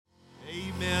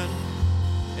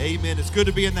Amen. It's good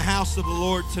to be in the house of the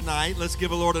Lord tonight. Let's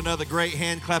give the Lord another great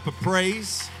hand clap of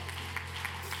praise.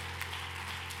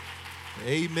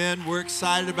 Amen. We're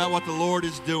excited about what the Lord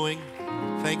is doing.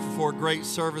 Thankful for a great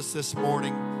service this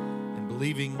morning and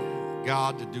believing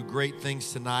God to do great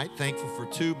things tonight. Thankful for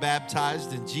 2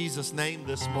 baptized in Jesus' name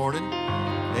this morning.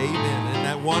 Amen. Isn't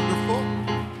that wonderful?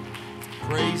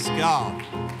 Praise God.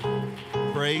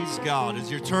 Praise God. As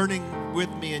you're turning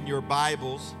with me in your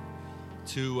Bibles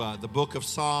to the book of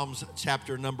Psalms,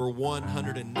 chapter number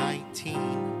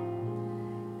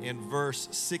 119 and verse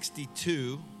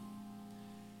 62,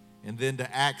 and then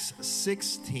to Acts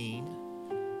 16.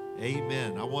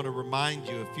 Amen. I want to remind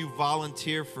you, if you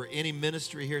volunteer for any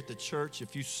ministry here at the church,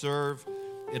 if you serve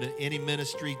in any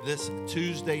ministry, this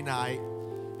Tuesday night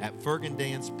at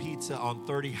Fergandans Pizza on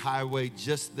 30 Highway,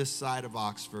 just this side of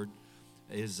Oxford,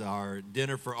 is our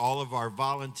dinner for all of our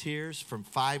volunteers from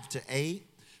 5 to 8.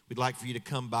 We'd like for you to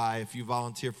come by. If you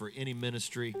volunteer for any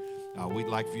ministry, we'd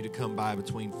like for you to come by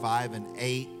between 5 and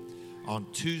 8 on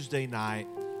Tuesday night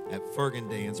at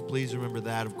Fergandans. Please remember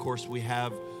that. Of course, we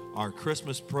have our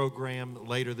Christmas program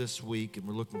later this week, and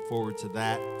we're looking forward to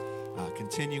that.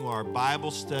 Continuing our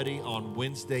Bible study on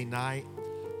Wednesday night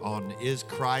on Is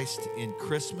Christ in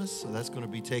Christmas? So that's going to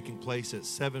be taking place at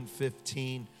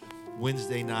 7:15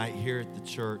 Wednesday night here at the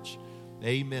church.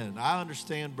 Amen. I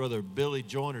understand Brother Billy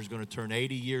Joyner is going to turn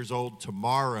 80 years old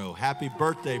tomorrow. Happy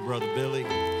birthday, Brother Billy.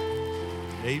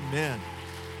 Amen.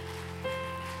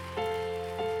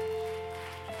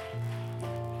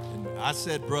 And I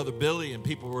said Brother Billy, and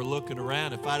people were looking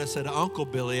around. If I'd have said Uncle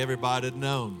Billy, everybody would have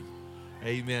known.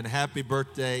 Amen. Happy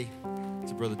birthday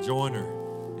to Brother Joyner.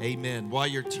 Amen. While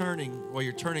you're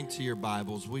turning to your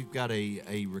Bibles, we've got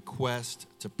a request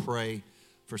to pray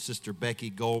for Sister Becky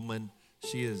Goldman.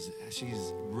 She's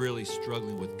really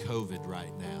struggling with COVID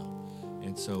right now.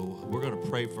 And so we're going to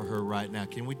pray for her right now.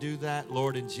 Can we do that?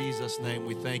 Lord, in Jesus' name,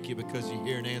 we thank you because you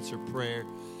hear and answer prayer.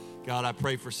 God, I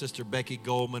pray for Sister Becky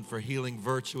Goldman for healing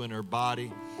virtue in her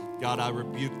body. God, I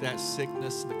rebuke that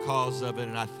sickness, the cause of it,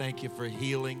 and I thank you for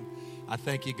healing. I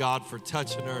thank you, God, for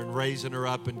touching her and raising her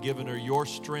up and giving her your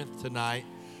strength tonight.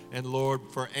 And Lord,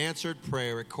 for answered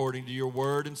prayer according to your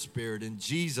word and spirit. In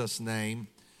Jesus' name,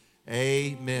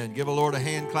 amen. Give the Lord a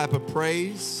hand clap of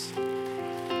praise.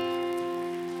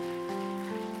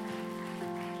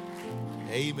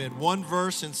 Amen. One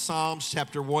verse in Psalms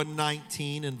chapter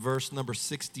 119 and verse number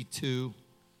 62.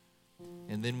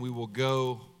 And then we will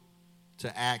go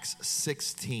to Acts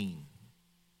 16.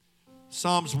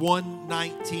 Psalms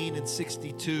 119 and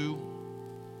 62.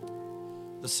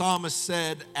 The psalmist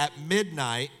said, "At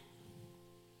midnight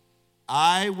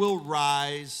I will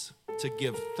rise to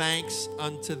give thanks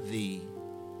unto thee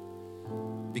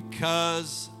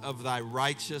because of thy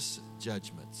righteous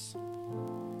judgments.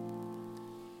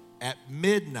 At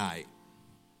midnight,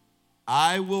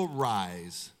 I will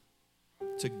rise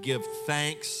to give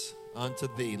thanks unto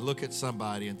thee." Look at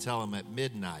somebody and tell them, at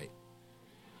midnight.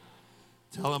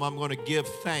 Tell them, I'm going to give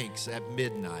thanks at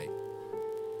midnight.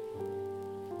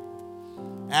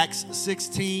 Acts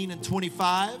 16 and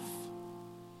 25.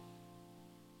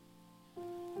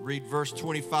 Read verse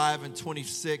 25 and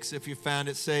 26. If you found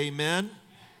it, say amen.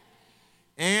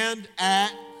 And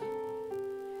at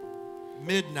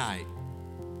midnight.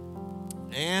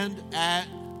 And at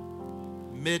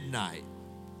midnight.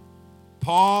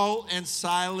 Paul and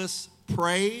Silas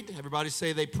prayed. Everybody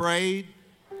say they prayed.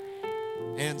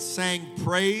 And sang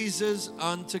praises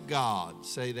unto God.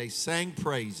 Say they sang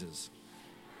praises.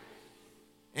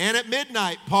 And at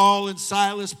midnight, Paul and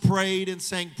Silas prayed and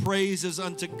sang praises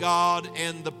unto God,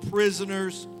 and the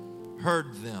prisoners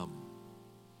heard them.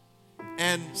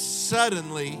 And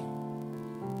suddenly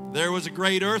there was a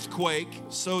great earthquake,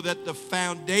 so that the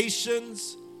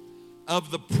foundations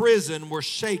of the prison were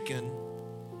shaken.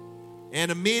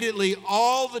 And immediately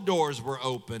all the doors were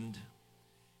opened,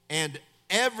 and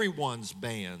everyone's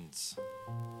bands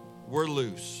were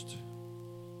loosed.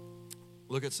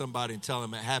 Look at somebody and tell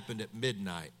them it happened at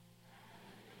midnight.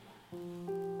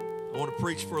 I want to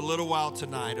preach for a little while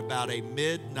tonight about a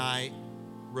midnight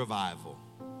revival.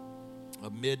 A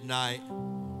midnight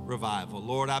revival.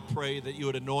 Lord, I pray that you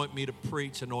would anoint me to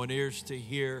preach, anoint ears to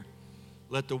hear.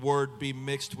 Let the word be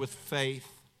mixed with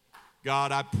faith.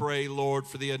 God, I pray, Lord,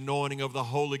 for the anointing of the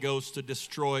Holy Ghost to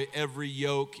destroy every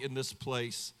yoke in this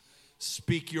place.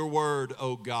 Speak your word,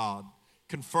 O God.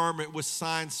 Confirm it with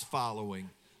signs following.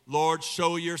 Lord,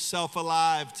 show yourself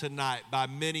alive tonight by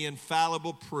many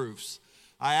infallible proofs.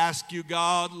 I ask you,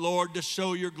 God, Lord, to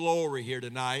show your glory here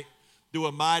tonight. Do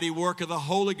a mighty work of the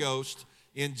Holy Ghost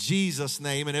in Jesus'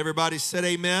 name. And everybody said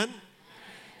amen.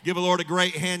 Give the Lord a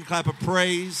great hand clap of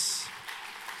praise.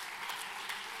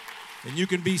 And you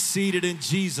can be seated in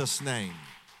Jesus' name.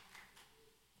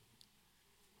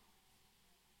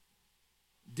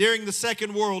 During the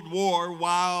Second World War,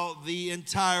 while the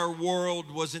entire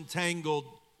world was entangled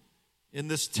in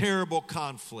this terrible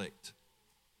conflict,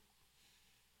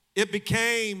 it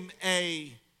became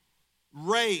a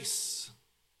race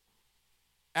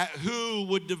at who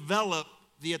would develop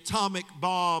the atomic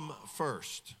bomb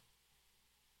first.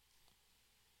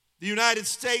 The United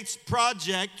States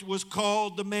project was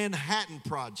called the Manhattan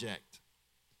Project.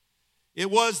 It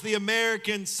was the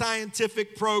American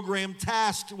scientific program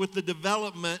tasked with the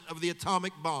development of the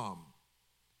atomic bomb.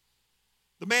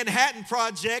 The Manhattan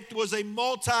Project was a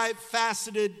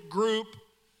multifaceted group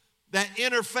that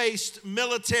interfaced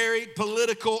military,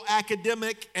 political,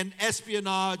 academic, and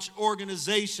espionage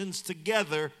organizations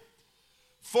together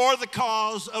for the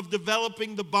cause of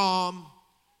developing the bomb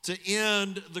to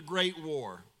end the Great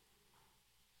War.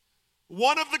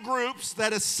 One of the groups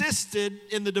that assisted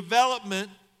in the development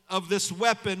of this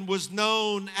weapon was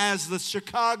known as the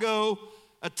Chicago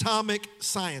Atomic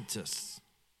Scientists.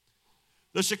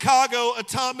 The Chicago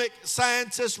Atomic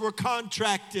Scientists were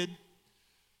contracted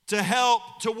to help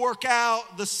to work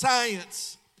out the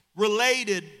science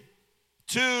related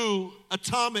to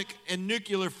atomic and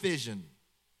nuclear fission.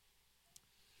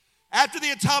 After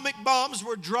the atomic bombs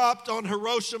were dropped on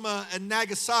Hiroshima and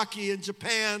Nagasaki in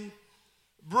Japan,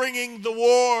 bringing the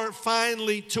war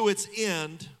finally to its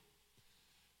end,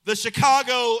 the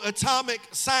Chicago Atomic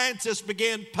Scientists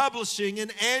began publishing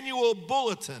an annual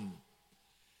bulletin,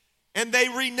 and they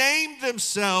renamed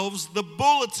themselves the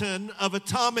Bulletin of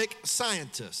Atomic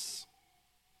Scientists.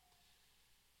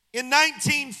 In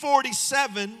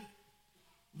 1947,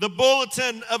 the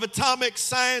Bulletin of Atomic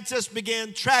Scientists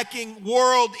began tracking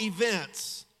world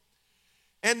events,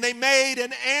 and they made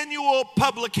an annual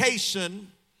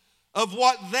publication of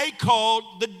what they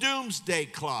called the Doomsday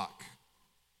Clock.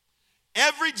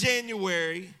 Every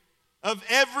January of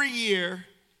every year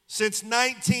since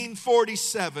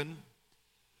 1947,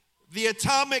 the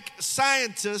atomic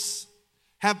scientists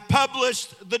have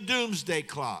published the Doomsday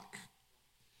Clock.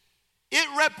 It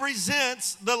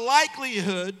represents the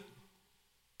likelihood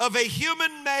of a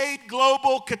human-made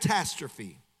global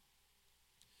catastrophe.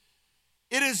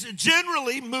 It is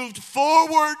generally moved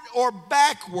forward or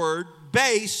backward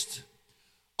based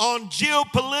on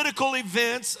geopolitical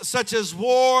events such as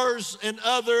wars and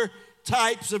other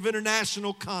types of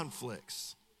international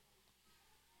conflicts.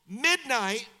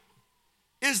 Midnight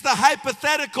is the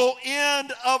hypothetical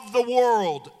end of the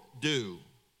world due,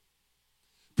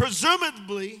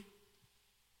 presumably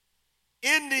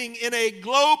ending in a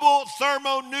global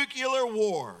thermonuclear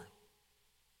war.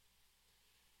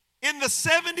 In the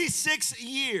 76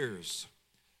 years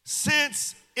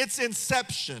since its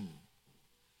inception,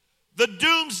 the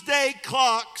Doomsday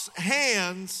Clock's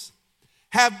hands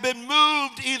have been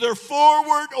moved either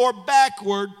forward or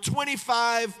backward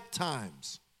 25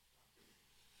 times.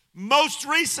 Most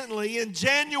recently, in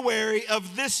January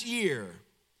of this year,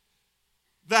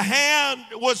 the hand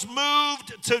was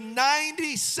moved to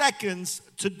 90 seconds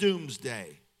to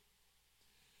doomsday.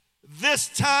 This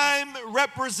time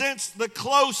represents the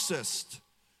closest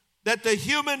that the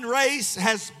human race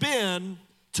has been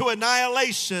to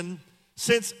annihilation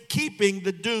since keeping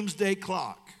the Doomsday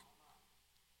Clock.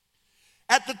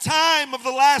 At the time of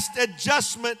the last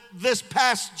adjustment this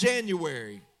past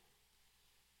January,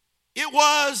 it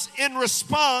was in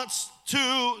response to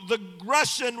the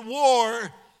Russian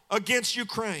war against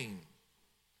Ukraine.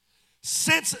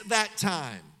 Since that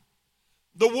time,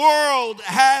 the world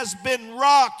has been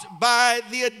rocked by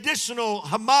the additional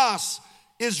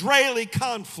Hamas-Israeli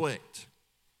conflict.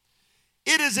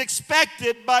 It is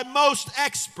expected by most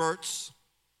experts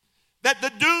that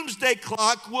the Doomsday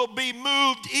Clock will be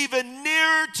moved even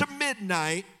nearer to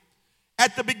midnight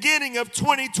at the beginning of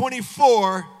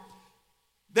 2024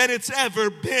 than it's ever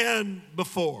been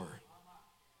before.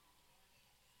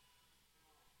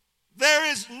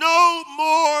 There is no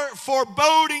more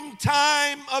foreboding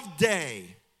time of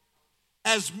day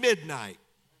as midnight.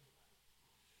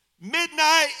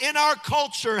 Midnight in our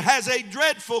culture has a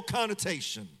dreadful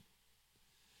connotation.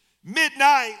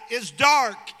 Midnight is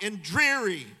dark and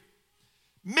dreary.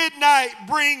 Midnight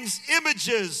brings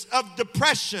images of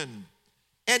depression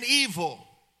and evil.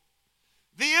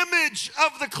 The image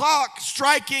of the clock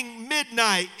striking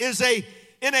midnight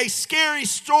in a scary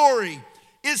story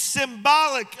is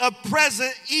symbolic of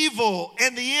present evil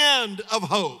and the end of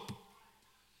hope.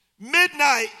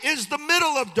 Midnight is the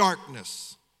middle of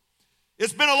darkness.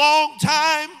 It's been a long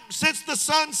time since the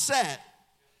sun set,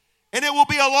 and it will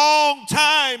be a long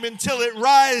time until it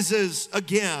rises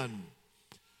again.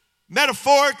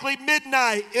 Metaphorically,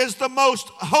 midnight is the most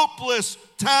hopeless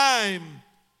time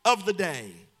of the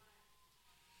day.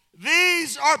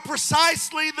 These are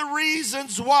precisely the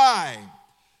reasons why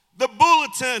the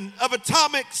Bulletin of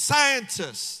Atomic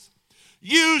Scientists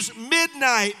use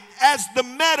midnight as the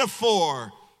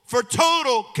metaphor for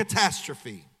total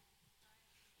catastrophe.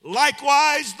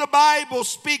 Likewise, the Bible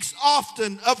speaks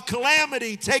often of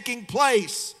calamity taking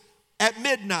place at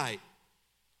midnight.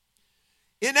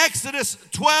 In Exodus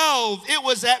 12, it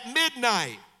was at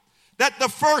midnight that the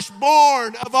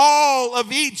firstborn of all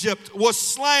of Egypt was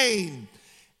slain,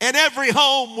 and every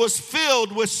home was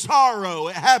filled with sorrow.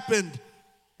 It happened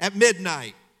at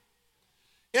midnight.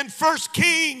 In 1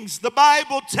 Kings, the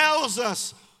Bible tells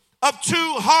us of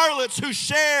two harlots who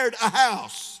shared a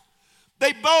house.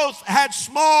 They both had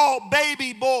small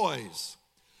baby boys.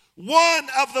 One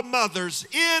of the mothers,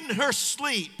 in her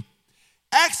sleep,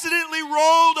 accidentally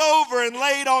rolled over and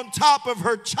laid on top of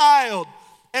her child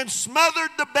and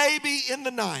smothered the baby in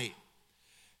the night.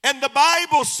 And the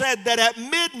Bible said that at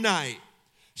midnight,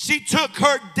 she took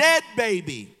her dead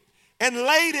baby and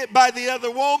laid it by the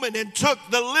other woman and took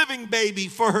the living baby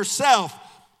for herself.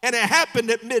 And it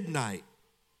happened at midnight.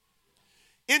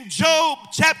 In Job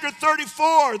chapter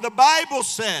 34, the Bible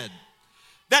said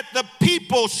that the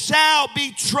people shall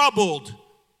be troubled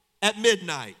at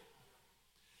midnight.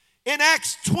 In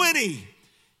Acts 20,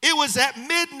 it was at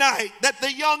midnight that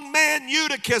the young man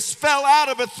Eutychus fell out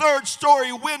of a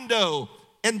third-story window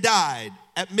and died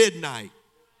at midnight.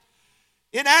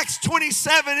 In Acts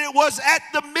 27, it was at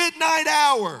the midnight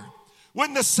hour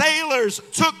when the sailors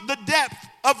took the depth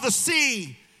of the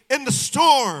sea in the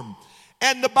storm.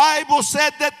 And the Bible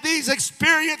said that these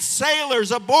experienced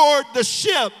sailors aboard the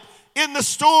ship in the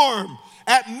storm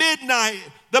at midnight,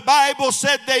 the Bible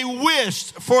said they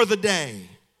wished for the day.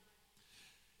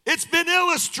 It's been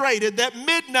illustrated that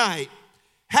midnight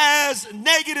has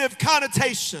negative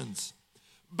connotations,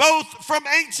 both from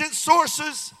ancient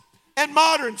sources and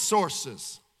modern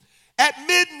sources. At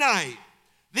midnight,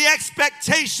 the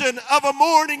expectation of a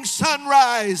morning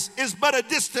sunrise is but a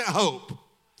distant hope.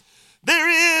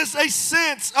 There is a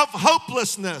sense of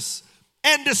hopelessness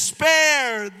and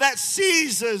despair that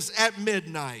seizes at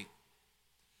midnight.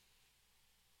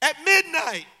 At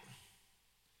midnight,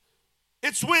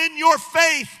 it's when your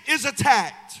faith is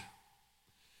attacked.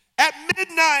 At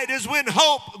midnight is when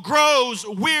hope grows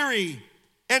weary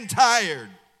and tired.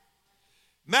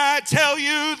 May I tell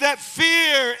you that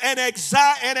fear and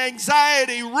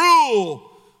anxiety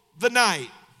rule the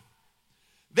night.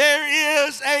 There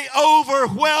is an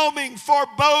overwhelming,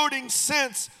 foreboding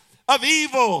sense of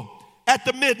evil at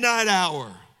the midnight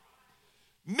hour.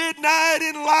 Midnight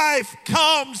in life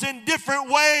comes in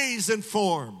different ways and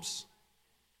forms.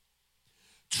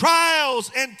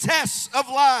 Trials and tests of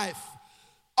life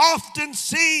often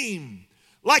seem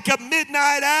like a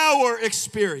midnight hour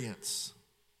experience.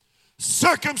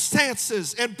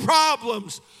 Circumstances and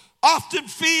problems often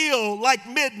feel like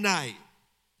midnight.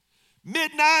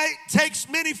 Midnight takes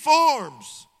many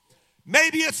forms.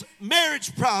 Maybe it's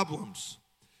marriage problems.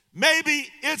 Maybe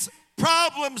it's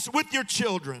problems with your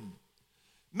children.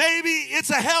 Maybe it's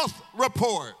a health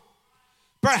report.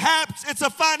 Perhaps it's a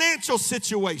financial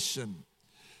situation.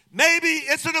 Maybe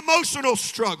it's an emotional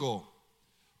struggle.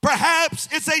 Perhaps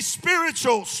it's a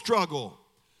spiritual struggle.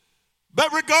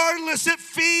 But regardless, it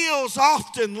feels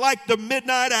often like the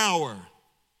midnight hour.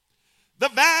 The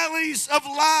valleys of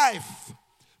life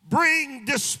bring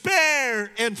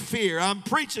despair and fear. I'm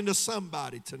preaching to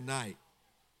somebody tonight.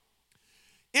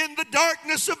 In the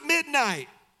darkness of midnight,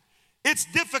 it's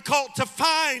difficult to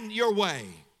find your way.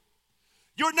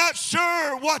 You're not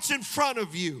sure what's in front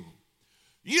of you.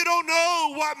 You don't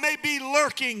know what may be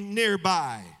lurking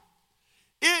nearby.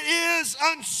 It is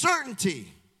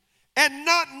uncertainty and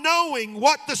not knowing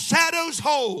what the shadows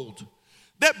hold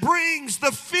that brings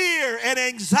the fear and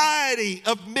anxiety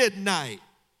of midnight.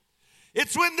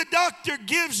 It's when the doctor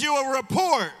gives you a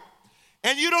report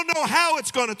and you don't know how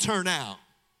it's going to turn out.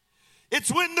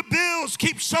 It's when the bills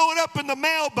keep showing up in the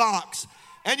mailbox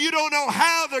and you don't know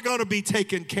how they're going to be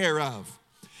taken care of.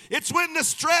 It's when the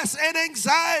stress and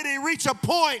anxiety reach a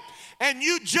point and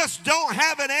you just don't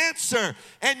have an answer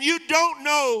and you don't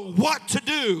know what to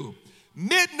do.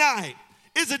 Midnight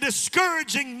is a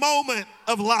discouraging moment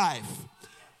of life.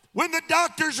 When the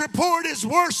doctor's report is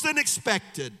worse than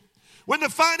expected. When the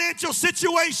financial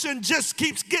situation just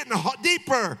keeps getting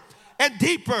deeper and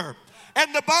deeper.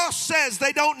 And the boss says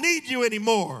they don't need you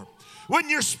anymore. When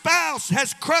your spouse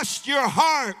has crushed your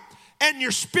heart and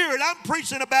your spirit. I'm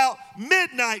preaching about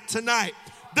midnight tonight.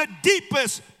 The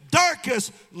deepest,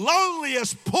 darkest,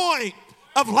 loneliest point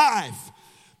of life.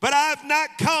 But I've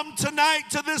not come tonight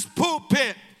to this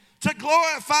pulpit to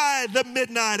glorify the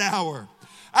midnight hour.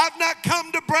 I've not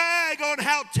come to brag on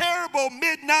how terrible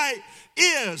midnight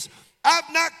is.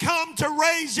 I've not come to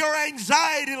raise your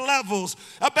anxiety levels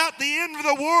about the end of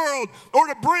the world or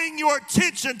to bring your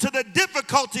attention to the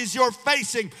difficulties you're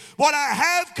facing. What I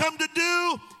have come to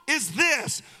do is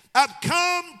this. I've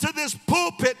come to this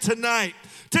pulpit tonight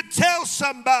to tell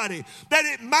somebody that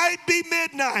it might be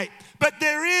midnight, but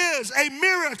there is a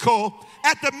miracle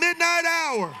at the midnight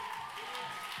hour.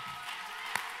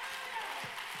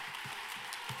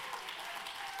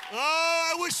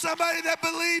 Oh, I wish somebody that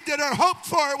believed it or hoped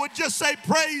for it would just say,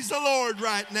 praise the Lord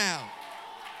right now.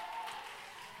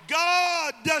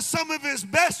 God does some of his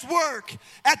best work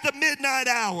at the midnight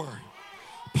hour.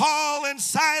 Paul and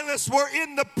Silas were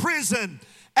in the prison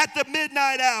at the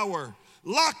midnight hour,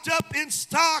 locked up in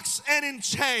stocks and in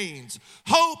chains.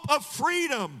 Hope of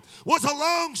freedom was a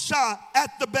long shot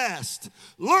at the best.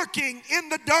 Lurking in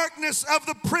the darkness of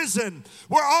the prison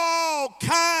were all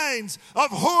kinds of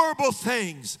horrible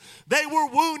things. They were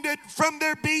wounded from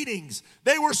their beatings.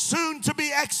 They were soon to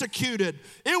be executed.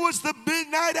 It was the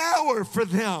midnight hour for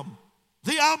them.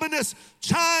 The ominous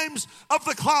chimes of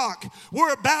the clock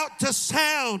were about to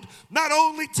sound, not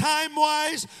only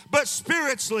time-wise, but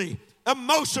spiritually,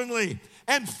 emotionally,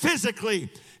 and physically.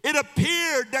 It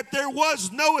appeared that there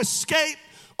was no escape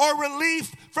or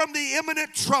relief from the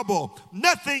imminent trouble.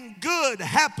 Nothing good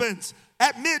happens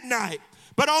at midnight.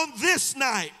 But on this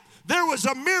night, there was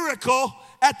a miracle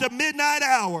at the midnight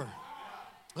hour.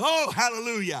 Oh,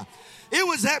 hallelujah. It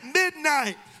was at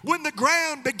midnight when the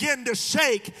ground began to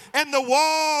shake and the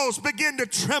walls began to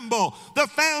tremble. The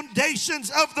foundations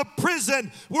of the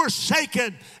prison were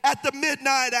shaken at the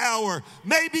midnight hour.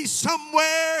 Maybe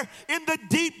somewhere in the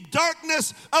deep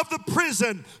darkness of the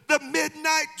prison, the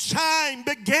midnight chime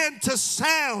began to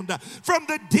sound from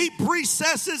the deep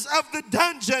recesses of the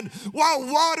dungeon while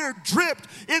water dripped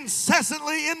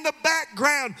incessantly in the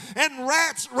background and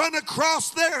rats run across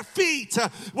their feet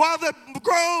while the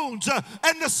groans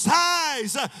and the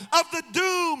sighs of the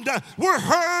doomed were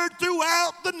heard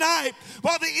throughout the night,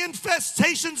 while the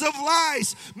infestations of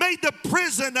lice made the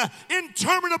prison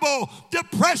interminable,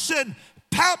 depression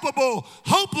palpable,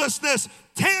 hopelessness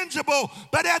tangible.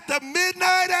 But at the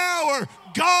midnight hour,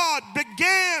 God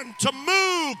began to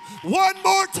move one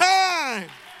more time.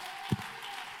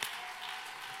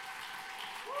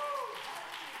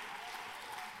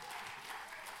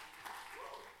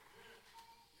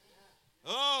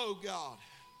 Oh, God.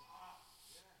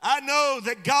 I know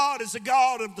that God is a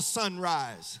God of the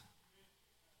sunrise.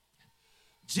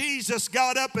 Jesus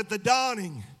got up at the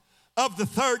dawning of the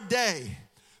third day.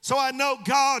 So I know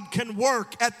God can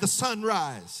work at the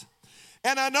sunrise.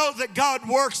 And I know that God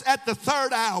works at the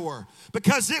third hour,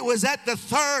 because it was at the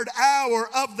third hour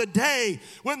of the day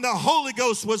when the Holy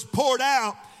Ghost was poured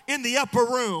out in the upper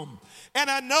room. And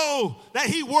I know that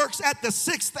he works at the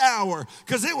sixth hour,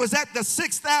 because it was at the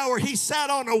sixth hour he sat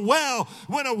on a well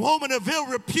when a woman of ill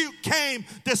repute came,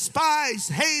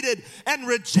 despised, hated, and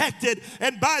rejected.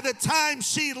 And by the time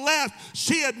she left,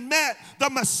 she had met the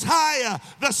Messiah,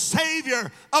 the Savior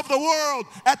of the world,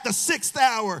 at the sixth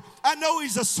hour. I know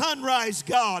he's a sunrise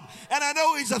God, and I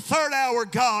know he's a third hour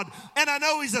God, and I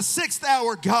know he's a sixth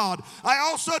hour God. I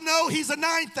also know he's a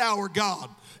ninth hour God.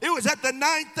 It was at the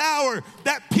ninth hour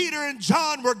that Peter and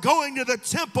John were going to the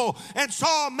temple and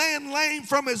saw a man lame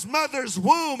from his mother's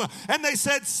womb. And they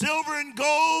said, silver and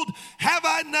gold have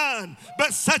I none,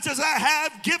 but such as I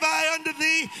have give I unto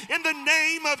thee. In the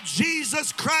name of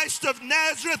Jesus Christ of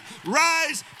Nazareth,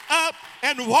 rise up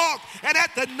and walk. And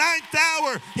at the ninth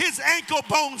hour, his ankle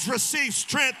bones received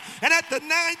strength. And at the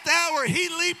ninth hour, he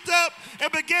leaped up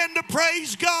and began to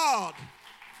praise God.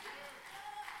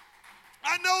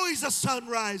 I know he's a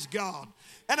sunrise God.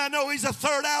 And I know he's a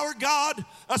third hour God,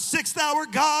 a sixth hour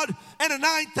God, and a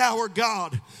ninth hour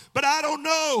God. But I don't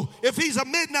know if he's a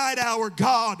midnight hour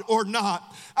God or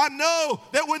not. I know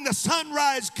that when the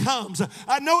sunrise comes,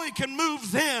 I know he can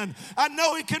move then. I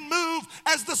know he can move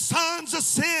as the sun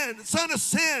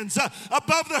ascends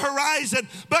above the horizon.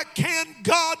 But can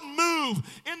God move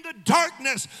in the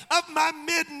darkness of my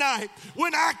midnight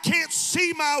when I can't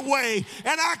see my way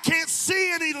and I can't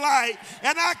see any light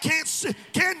and I can't see?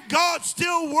 Can God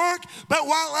still work? But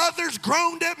while others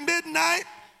groaned at midnight,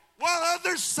 while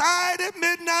others sighed at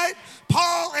midnight,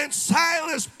 Paul and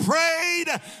Silas prayed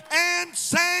and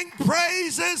sang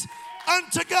praises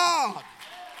unto God.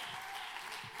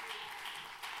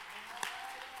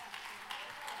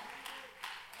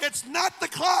 It's not the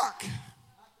clock.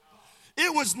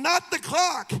 It was not the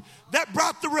clock that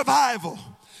brought the revival.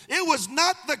 It was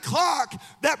not the clock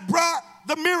that brought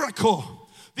the miracle.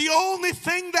 The only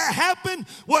thing that happened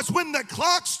was when the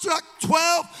clock struck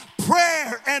 12,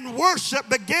 prayer and worship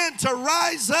began to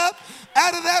rise up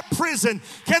out of that prison.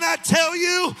 Can I tell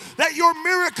you that your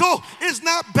miracle is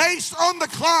not based on the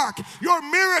clock? Your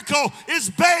miracle is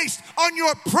based on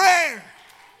your prayer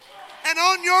and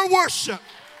on your worship.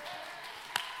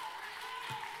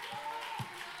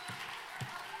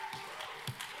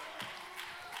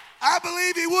 I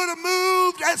believe he would have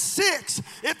moved at 6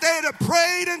 if they had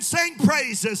prayed and sang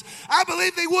praises. I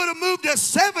believe they would have moved to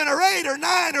 7 or 8 or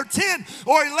 9 or 10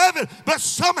 or 11. But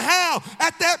somehow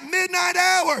at that midnight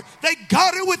hour, they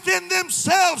got it within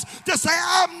themselves to say,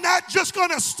 I'm not just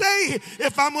going to stay.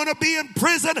 If I'm going to be in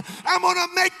prison, I'm going to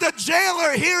make the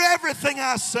jailer hear everything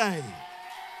I say.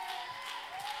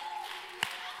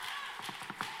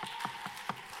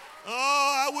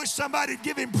 Oh, I wish somebody'd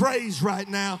give him praise right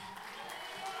now.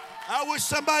 I wish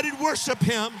somebody'd worship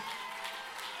him.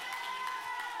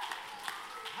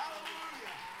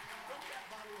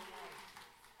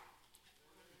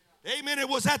 Amen. It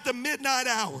was at the midnight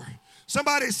hour.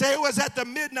 Somebody say it was at the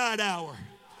midnight hour.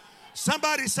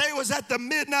 Somebody say it was at the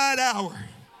midnight hour.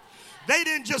 They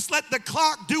didn't just let the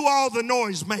clock do all the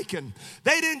noise making.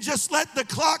 They didn't just let the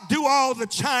clock do all the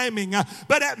chiming.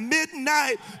 But at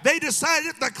midnight, they decided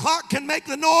if the clock can make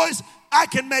the noise, I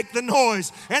can make the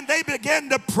noise. And they began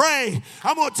to pray.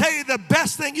 I'm going to tell you the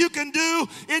best thing you can do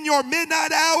in your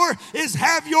midnight hour is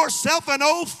have yourself an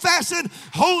old-fashioned,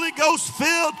 Holy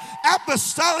Ghost-filled,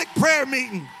 apostolic prayer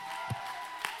meeting.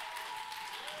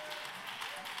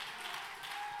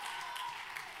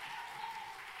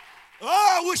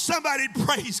 Oh, I wish somebody'd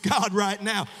praise God right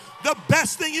now. The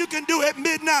best thing you can do at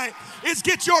midnight is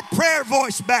get your prayer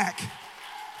voice back.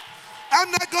 I'm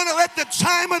not going to let the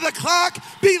chime of the clock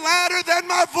be louder than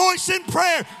my voice in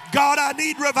prayer. God, I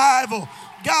need revival.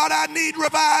 God, I need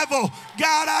revival.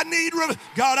 God, I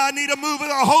need a move of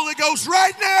the Holy Ghost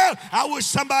right now. I wish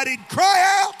somebody'd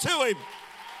cry out to him.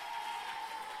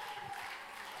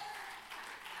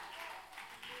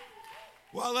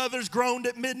 While others groaned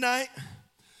at midnight,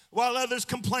 while others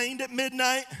complained at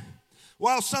midnight,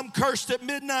 while some cursed at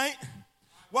midnight,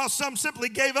 while some simply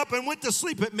gave up and went to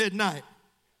sleep at midnight,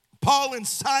 Paul and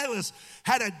Silas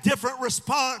had a different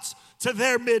response to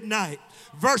their midnight.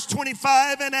 Verse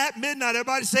 25, and at midnight,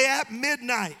 everybody say at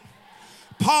midnight,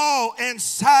 Paul and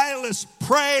Silas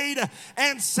prayed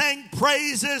and sang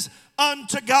praises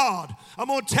unto God. I'm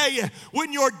going to tell you,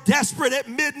 when you're desperate at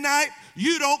midnight,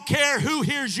 you don't care who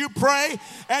hears you pray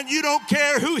and you don't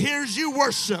care who hears you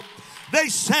worship. They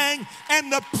sang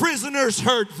and the prisoners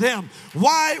heard them.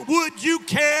 Why would you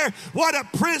care what a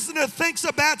prisoner thinks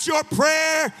about your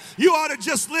prayer? You ought to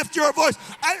just lift your voice.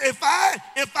 If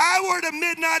I were at a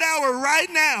midnight hour right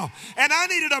now and I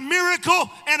needed a miracle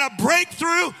and a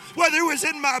breakthrough, whether it was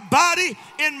in my body,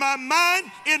 in my mind,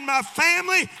 in my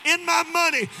family, in my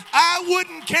money, I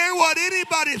wouldn't care what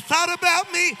anybody thought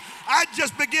about me. I'd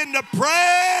just begin to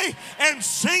pray and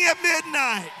sing at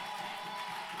midnight.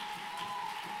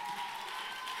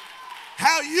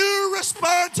 How you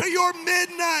respond to your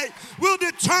midnight will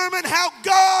determine how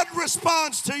God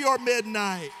responds to your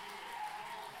midnight.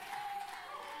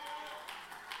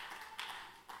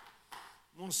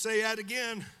 I'm going to say that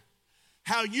again.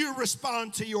 How you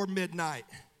respond to your midnight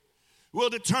will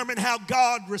determine how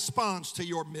God responds to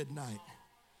your midnight.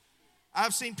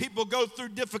 I've seen people go through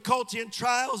difficulty and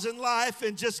trials in life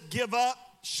and just give up,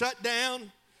 shut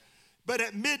down. But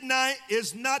at midnight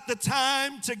is not the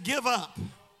time to give up.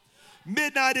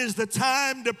 Midnight is the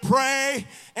time to pray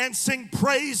and sing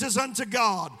praises unto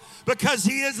God, because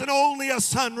he isn't only a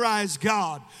sunrise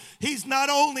God. He's not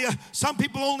only some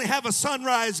people only have a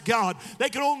sunrise God. They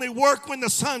can only work when the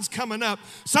sun's coming up.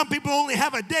 Some people only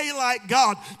have a daylight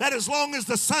God, that as long as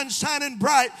the sun's shining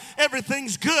bright,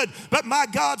 everything's good. But my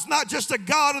God's not just a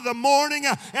God of the morning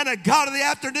and a God of the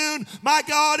afternoon. My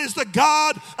God is the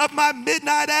God of my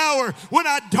midnight hour, when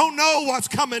I don't know what's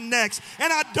coming next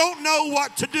and I don't know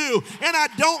what to do and I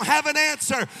don't have an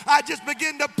answer. I just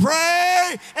begin to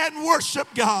pray and worship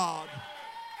God.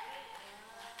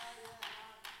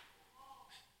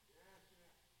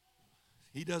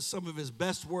 He does some of his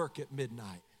best work at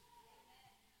midnight.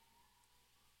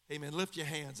 Amen. Lift your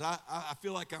hands. I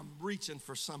feel like I'm reaching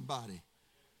for somebody.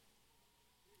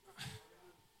 I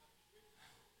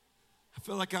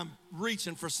feel like I'm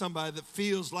reaching for somebody that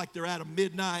feels like they're at a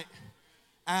midnight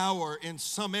hour in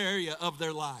some area of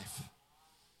their life.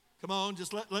 Come on,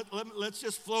 just let's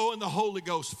just flow in the Holy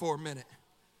Ghost for a minute.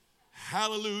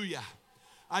 Hallelujah.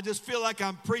 I just feel like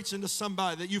I'm preaching to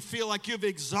somebody that you feel like you've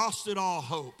exhausted all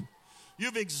hope.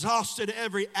 You've exhausted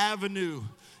every avenue.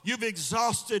 You've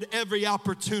exhausted every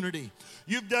opportunity.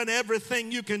 You've done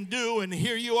everything you can do, and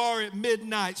here you are at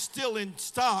midnight, still in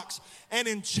stocks and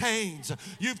in chains.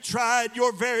 You've tried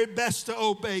your very best to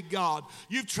obey God.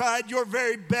 You've tried your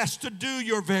very best to do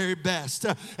your very best.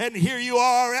 And here you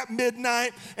are at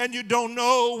midnight, and you don't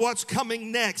know what's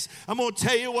coming next. I'm going to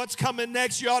tell you what's coming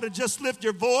next. You ought to just lift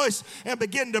your voice and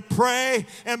begin to pray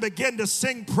and begin to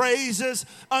sing praises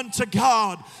unto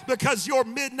God, because your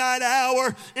midnight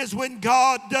hour is when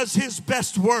God does his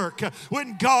best work,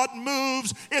 when God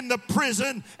moves in the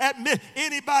prison at midnight.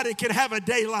 Anybody can have a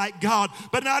day like God,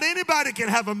 but not anybody can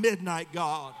have a midnight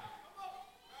God.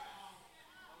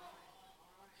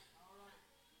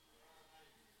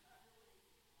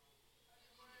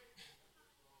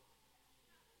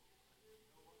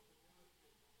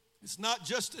 It's not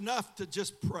just enough to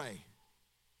just pray,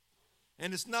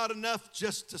 and it's not enough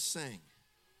just to sing.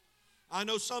 I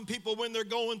know some people, when they're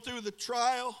going through the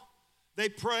trial, they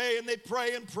pray and they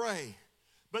pray and pray,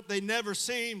 but they never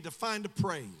seem to find a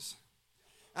praise.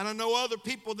 And I know other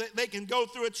people that they can go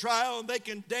through a trial and they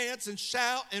can dance and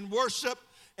shout and worship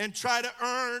and try to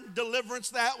earn deliverance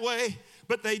that way,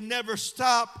 but they never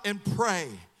stop and pray.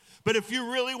 But if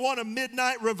you really want a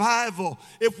midnight revival,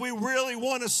 if we really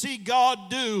want to see God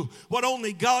do what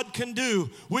only God can do,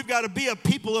 we've got to be a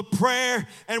people of prayer,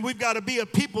 and we've got to be a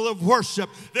people of worship.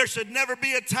 There should never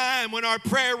be a time when our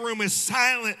prayer room is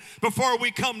silent before we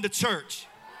come to church.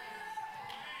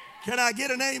 Can I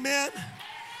get an amen?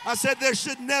 I said there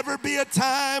should never be a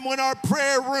time when our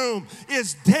prayer room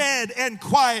is dead and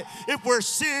quiet. If we're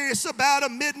serious about a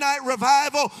midnight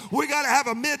revival, we got to have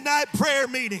a midnight prayer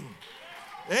meeting.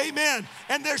 Amen.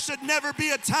 And there should never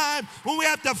be a time when we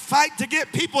have to fight to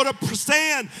get people to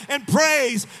stand and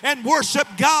praise and worship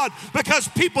God, because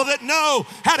people that know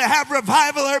how to have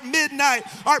revival at midnight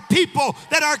are people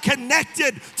that are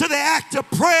connected to the act of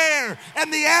prayer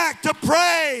and the act of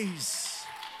praise.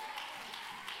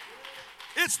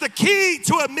 It's the key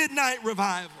to a midnight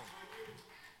revival.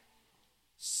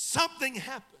 Something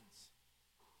happens.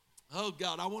 Oh,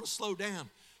 God, I want to slow down,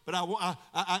 but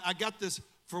I got this.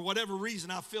 For whatever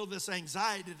reason, I feel this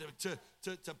anxiety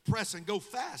to press and go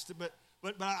fast. But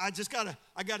I just gotta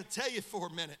tell you for a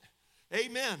minute,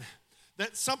 amen,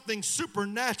 that something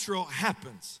supernatural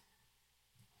happens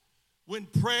when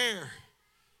prayer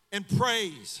and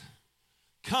praise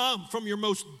come from your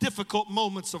most difficult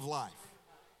moments of life.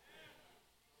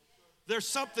 There's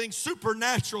something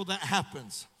supernatural that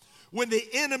happens when the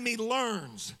enemy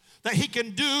learns that he can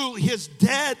do his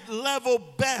dead level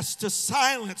best to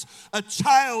silence a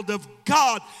child of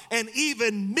God, and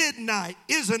even midnight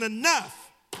isn't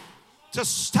enough to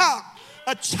stop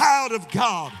a child of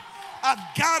God.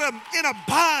 I've got him in a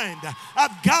bind.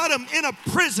 I've got him in a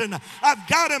prison. I've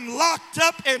got him locked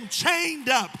up and chained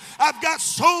up. I've got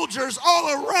soldiers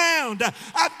all around.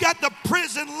 I've got the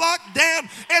prison locked down,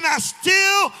 and I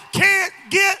still can't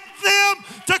get them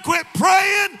to quit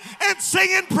praying and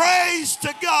singing praise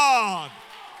to God.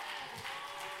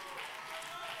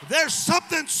 There's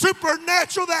something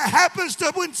supernatural that happens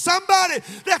to when somebody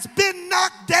that's been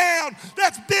knocked down,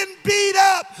 that's been beat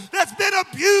up, that's been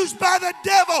abused by the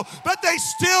devil, but they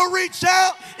still reach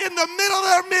out in the middle of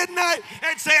their midnight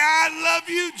and say, I love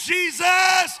you, Jesus.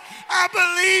 I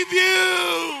believe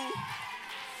you.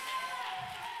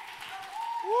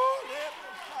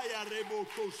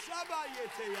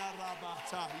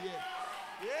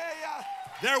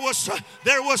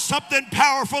 There was something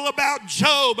powerful about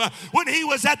Job when he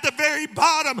was at the very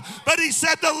bottom, but he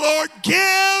said the Lord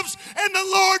gives and the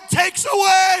Lord takes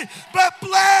away, but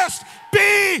blessed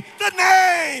be the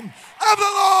name of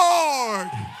the Lord.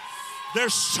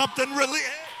 There's something really...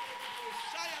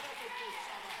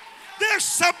 There's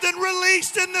something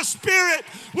released in the spirit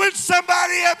when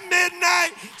somebody at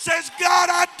midnight says, God,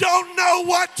 I don't know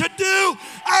what to do.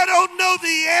 I don't know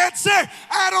the answer.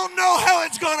 I don't know how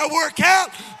it's going to work out,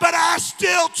 but I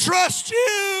still trust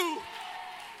you.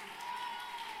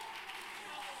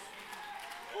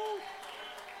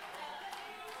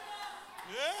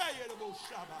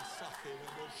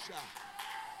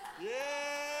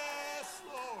 Yes,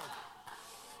 Lord.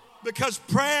 Because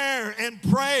prayer and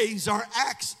praise are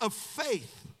acts of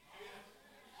faith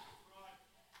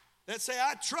that say,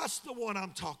 I trust the one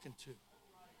I'm talking to.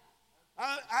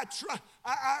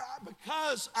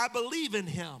 Because I believe in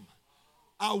him,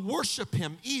 I worship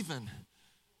him even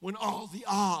when all the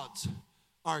odds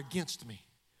are against me.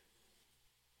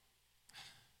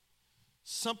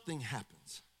 Something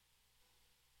happens.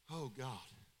 Oh, God.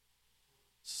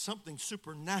 Something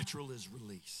supernatural is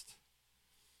released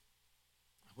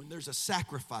when there's a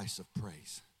sacrifice of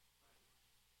praise.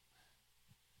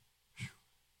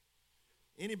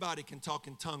 Anybody can talk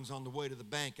in tongues on the way to the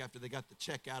bank after they got the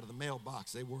check out of the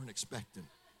mailbox they weren't expecting.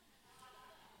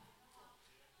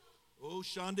 Oh,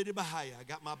 Shandidi Bahaya, I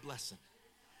got my blessing.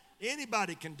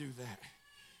 Anybody can do that.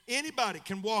 Anybody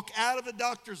can walk out of the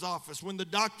doctor's office when the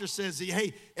doctor says,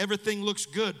 hey, everything looks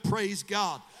good, praise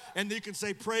God. And you can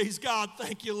say, praise God,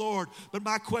 thank you, Lord. But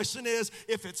my question is,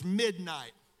 if it's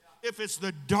midnight, if it's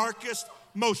the darkest,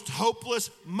 most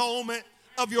hopeless moment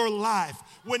of your life,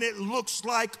 when it looks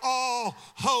like all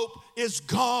hope is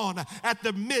gone at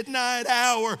the midnight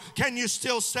hour, can you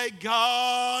still say,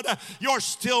 God, you're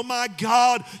still my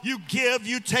God. You give,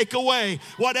 you take away.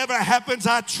 Whatever happens,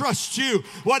 I trust you.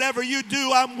 Whatever you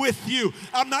do, I'm with you.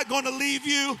 I'm not going to leave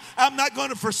you. I'm not going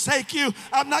to forsake you.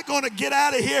 I'm not going to get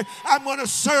out of here. I'm going to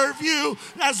serve you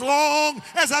as long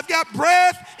as I've got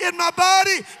breath in my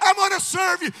body. I'm going to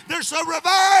serve you. There's a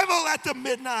revival at the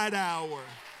midnight hour.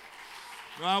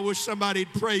 I wish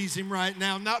somebody'd praise him right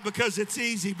now, not because it's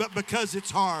easy, but because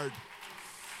it's hard.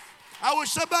 I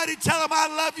wish somebody'd tell him, I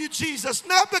love you, Jesus,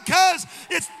 not because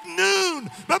it's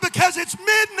noon, but because it's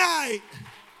midnight.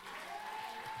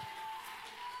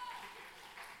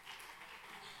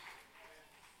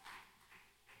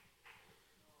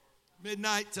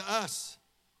 Midnight to us,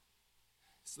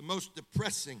 it's the most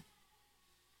depressing.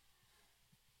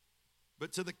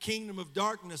 But to the kingdom of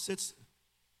darkness, it's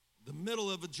the middle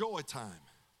of a joy time.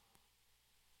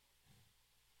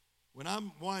 When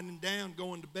I'm winding down,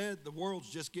 going to bed, the world's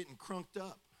just getting crunked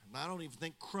up. And I don't even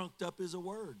think crunked up is a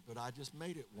word, but I just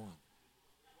made it one.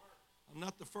 I'm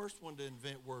not the first one to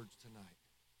invent words tonight.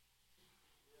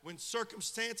 When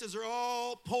circumstances are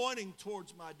all pointing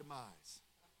towards my demise,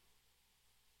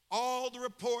 all the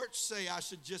reports say I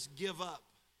should just give up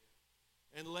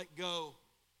and let go.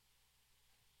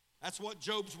 That's what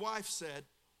Job's wife said.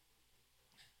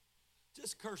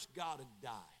 Just curse God and die.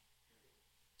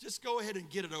 Just go ahead and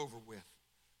get it over with.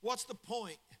 What's the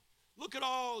point? Look at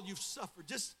all you've suffered.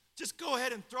 Just go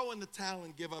ahead and throw in the towel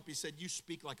and give up. He said, you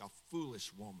speak like a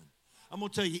foolish woman. I'm going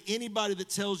to tell you, anybody that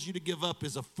tells you to give up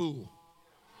is a fool.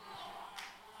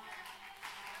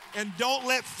 And don't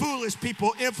let foolish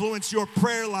people influence your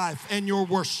prayer life and your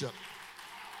worship.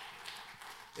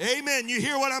 Amen. You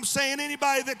hear what I'm saying?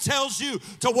 Anybody that tells you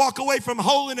to walk away from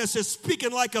holiness is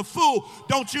speaking like a fool.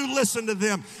 Don't you listen to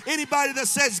them. Anybody that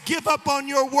says give up on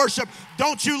your worship,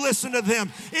 don't you listen to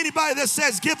them. Anybody that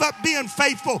says give up being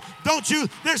faithful,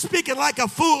 they're speaking like a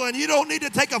fool, and you don't need to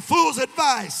take a fool's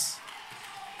advice.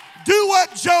 Do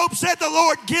what Job said, the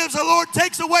Lord gives, the Lord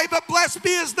takes away, but blessed be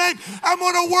his name. I'm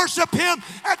going to worship him.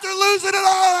 After losing it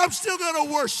all, I'm still going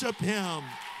to worship him.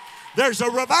 There's a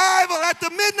revival at the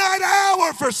midnight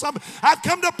hour for some. I've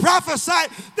come to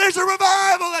prophesy. There's a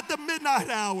revival at the midnight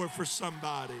hour for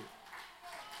somebody.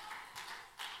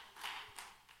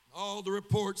 All the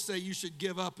reports say you should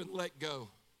give up and let go.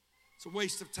 It's a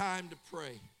waste of time to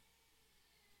pray.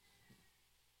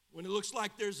 When it looks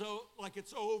like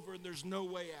it's over and there's no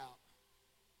way out.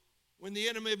 When the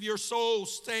enemy of your soul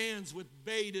stands with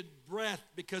bated breath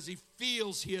because he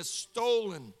feels he has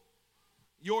stolen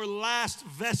your last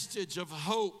vestige of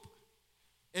hope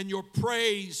and your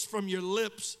praise from your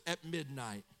lips at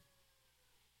midnight.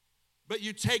 But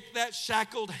you take that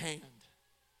shackled hand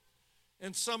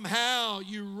and somehow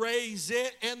you raise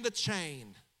it and the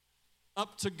chain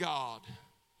up to God,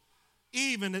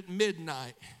 even at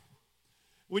midnight.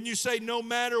 When you say, no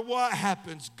matter what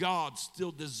happens, God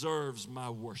still deserves my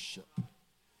worship.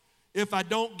 If I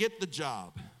don't get the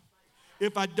job,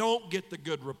 if I don't get the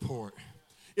good report,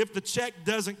 if the check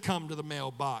doesn't come to the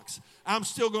mailbox, I'm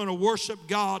still going to worship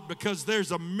God because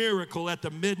there's a miracle at the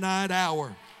midnight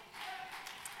hour.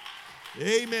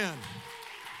 Amen.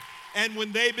 And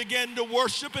when they began to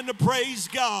worship and to praise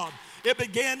God, it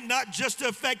began not just to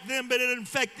affect them, but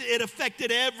it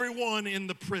affected everyone in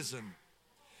the prison.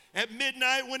 At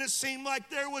midnight, when it seemed like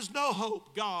there was no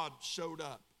hope, God showed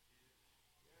up.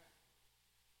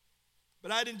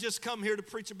 But I didn't just come here to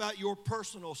preach about your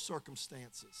personal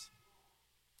circumstances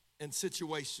and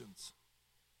situations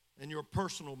and your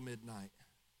personal midnight.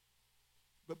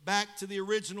 But back to the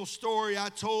original story I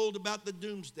told about the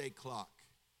doomsday clock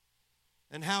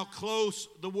and how close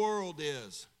the world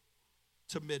is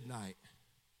to midnight.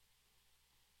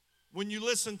 When you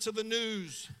listen to the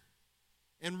news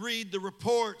and read the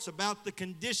reports about the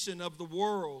condition of the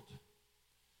world,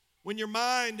 when your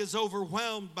mind is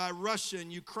overwhelmed by Russia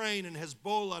and Ukraine and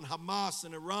Hezbollah and Hamas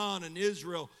and Iran and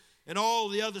Israel and all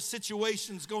the other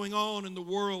situations going on in the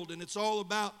world, and it's all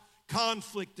about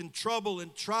conflict and trouble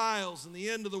and trials and the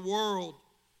end of the world,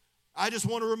 I just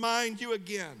want to remind you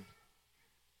again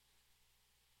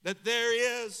that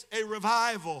there is a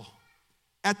revival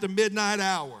at the midnight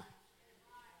hour.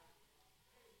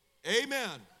 Amen.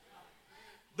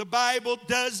 The Bible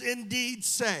does indeed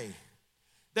say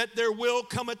that there will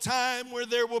come a time where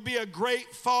there will be a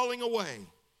great falling away.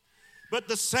 But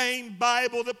the same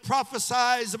Bible that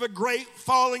prophesies of a great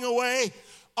falling away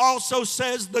also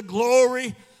says the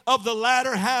glory of the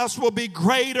latter house will be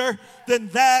greater than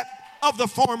that of the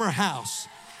former house.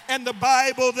 And the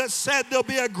Bible that said there'll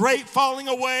be a great falling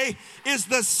away is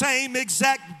the same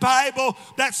exact Bible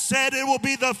that said it will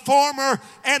be the former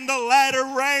and the latter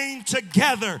reign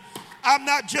together. I'm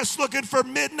not just looking for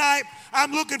midnight.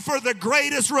 I'm looking for the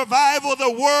greatest revival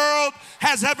the world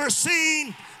has ever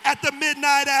seen at the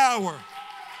midnight hour.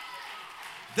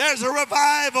 There's a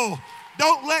revival.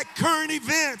 Don't let current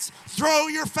events throw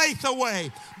your faith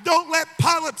away. Don't let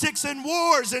politics and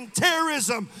wars and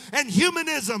terrorism and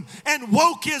humanism and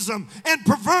wokeism and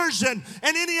perversion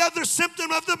and any other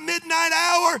symptom of the midnight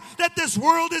hour that this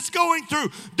world is going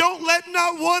through, don't let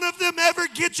not one of them ever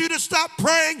get you to stop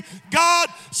praying, God,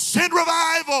 send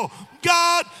revival.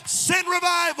 God, send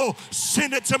revival.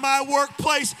 Send it to my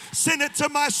workplace. Send it to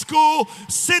my school.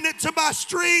 Send it to my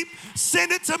street.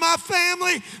 Send it to my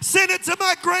family. Send it to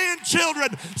my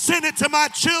grandchildren. Send it to my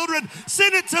children.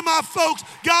 Send it to my folks.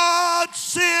 God,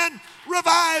 send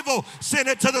revival. Send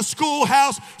it to the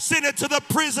schoolhouse. Send it to the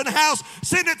prison house.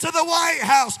 Send it to the White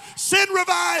House. Send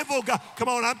revival. God, come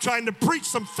on, I'm trying to preach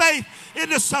some faith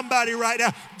into somebody right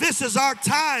now. This is our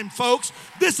time, folks.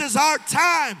 This is our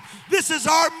time. This is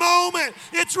our moment.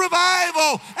 It's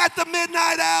revival at the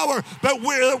midnight hour. But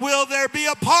will there be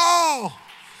a Paul?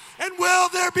 And will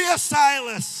there be a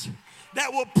Silas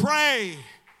that will pray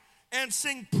and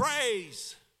sing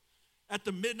praise at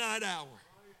the midnight hour?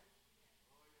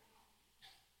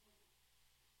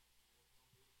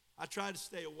 I try to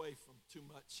stay away from too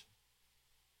much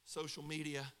social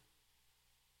media,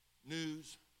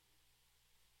 news.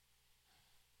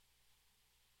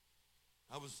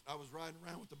 I was riding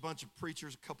around with a bunch of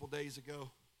preachers a couple days ago,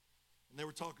 and they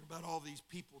were talking about all these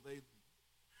people they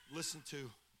listen to,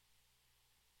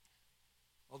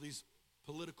 all these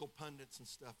political pundits and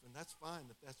stuff, and that's fine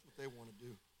if that's what they want to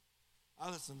do.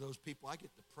 I listen to those people, I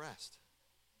get depressed.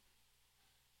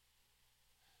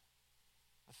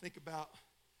 I think about,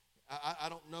 I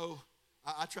don't know,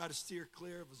 I try to steer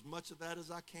clear of as much of that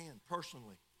as I can,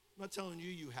 personally. I'm not telling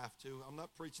you have to. I'm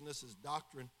not preaching this as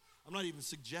doctrine. I'm not even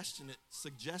suggesting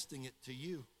it to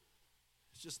you.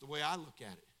 It's just the way I look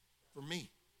at it, for me.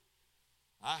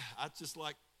 I just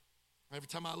like, every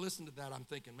time I listen to that, I'm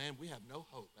thinking, man, we have no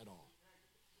hope at all.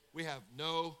 We have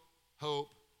no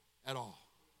hope at all.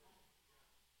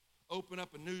 Open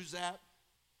up a news app,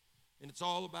 and it's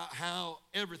all about how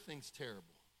everything's terrible.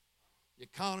 The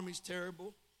economy's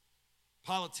terrible.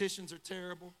 Politicians are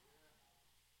terrible.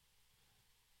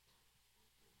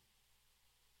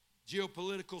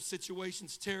 Geopolitical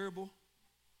situation's terrible.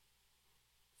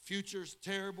 Future's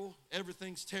terrible.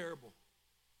 Everything's terrible.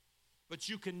 But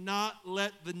you cannot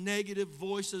let the negative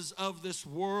voices of this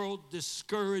world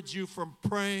discourage you from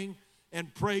praying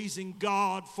and praising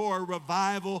God for a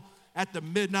revival at the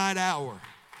midnight hour.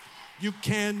 You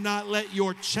cannot let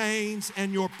your chains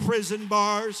and your prison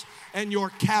bars and your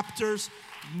captors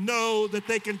know that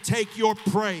they can take your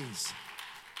praise.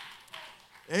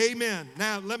 Amen.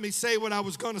 Now, let me say what I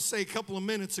was going to say a couple of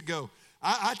minutes ago.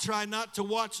 I try not to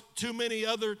watch too many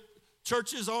other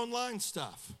churches' online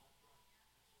stuff.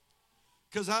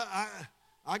 Because I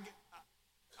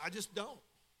just don't.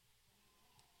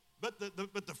 But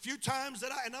the few times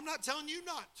that and I'm not telling you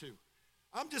not to.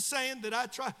 I'm just saying that I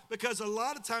try, because a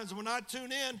lot of times when I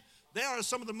tune in, they are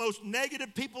some of the most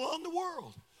negative people in the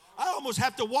world. I almost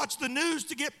have to watch the news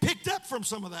to get picked up from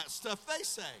some of that stuff they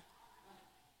say.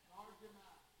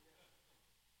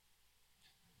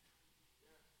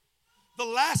 The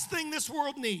last thing this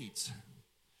world needs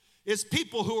is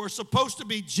people who are supposed to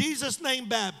be Jesus' name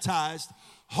baptized,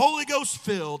 Holy Ghost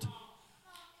filled,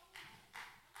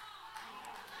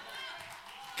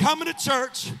 coming to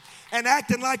church and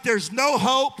acting like there's no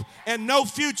hope and no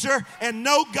future and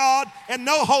no God and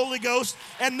no Holy Ghost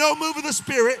and no move of the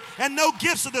Spirit and no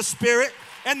gifts of the Spirit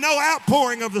and no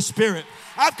outpouring of the Spirit.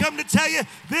 I've come to tell you,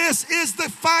 this is the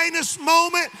finest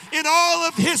moment in all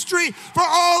of history for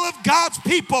all of God's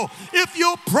people. If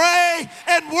you'll pray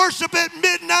and worship at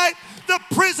midnight, the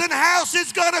prison house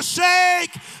is going to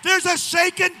shake. There's a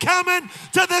shaking coming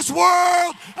to this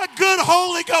world, a good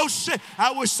Holy Ghost shake.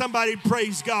 I wish somebody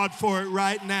praised God for it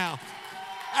right now.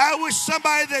 I wish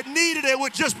somebody that needed it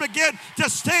would just begin to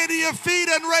stand to your feet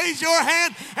and raise your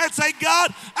hand and say,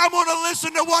 God, I want to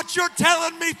listen to what you're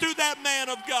telling me through that man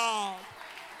of God.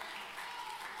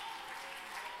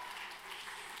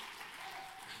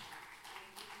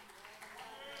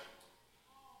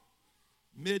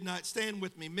 Midnight, stand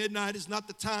with me. Midnight is not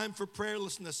the time for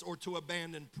prayerlessness or to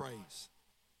abandon praise.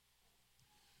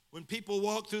 When people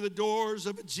walk through the doors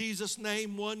of a Jesus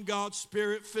name, one God,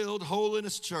 Spirit-filled,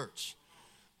 holiness church,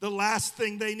 the last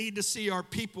thing they need to see are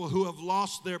people who have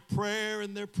lost their prayer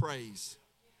and their praise.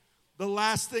 The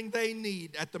last thing they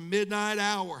need at the midnight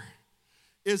hour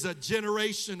is a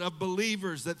generation of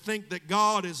believers that think that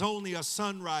God is only a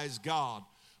sunrise God,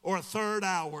 or a third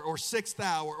hour, or sixth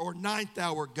hour, or ninth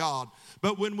hour God.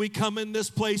 But when we come in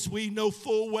this place, we know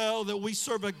full well that we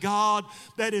serve a God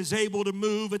that is able to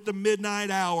move at the midnight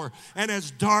hour. And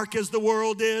as dark as the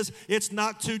world is, it's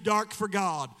not too dark for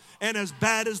God. And as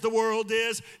bad as the world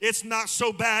is, it's not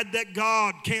so bad that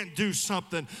God can't do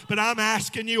something. But I'm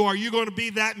asking you, are you going to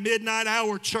be that midnight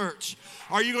hour church?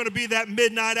 Are you going to be that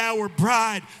midnight hour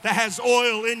bride that has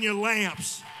oil in your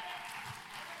lamps?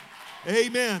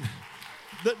 Amen.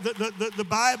 The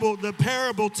Bible, the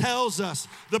parable tells us,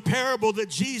 the parable that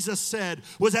Jesus said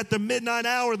was at the midnight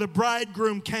hour the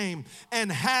bridegroom came,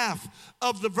 and half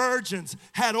of the virgins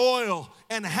had oil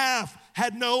and half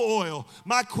had no oil.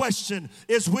 My question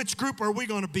is, which group are we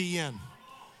going to be in?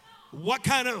 What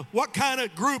kind of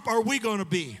group are we going to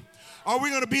be? Are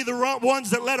we going to be the ones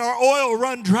that let our oil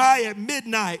run dry at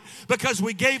midnight because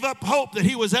we gave up hope that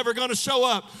he was ever going to show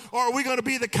up? Or are we going to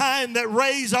be the kind that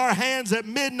raise our hands at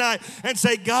midnight and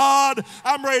say, God,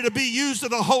 I'm ready to be used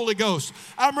of the Holy Ghost.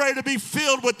 I'm ready to be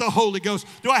filled with the Holy Ghost.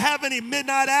 Do I have any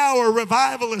midnight hour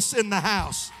revivalists in the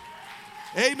house?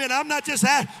 Amen. I'm not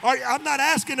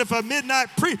asking if a midnight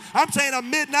I'm saying a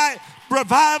midnight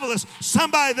revivalist,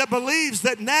 somebody that believes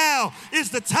that now is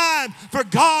the time for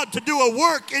God to do a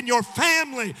work in your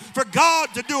family, for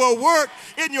God to do a work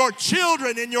in your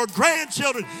children, in your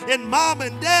grandchildren, in mom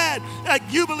and dad. Like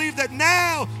you believe that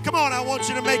now, come on, I want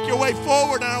you to make your way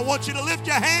forward and I want you to lift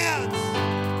your hands.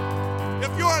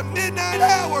 If you're a midnight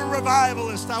hour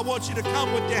revivalist, I want you to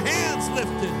come with your hands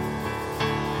lifted.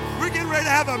 We're getting ready to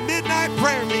have a midnight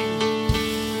prayer meeting.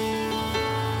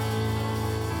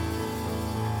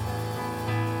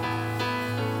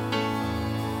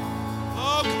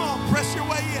 Press your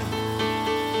way in.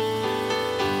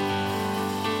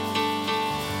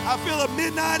 I feel a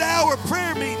midnight hour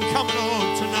prayer meeting coming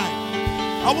on tonight.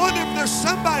 I wonder if there's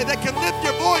somebody that can lift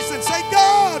your voice and say,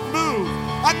 God, move.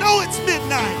 I know it's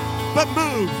midnight, but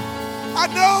move. I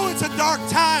know it's a dark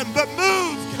time, but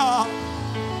move, God.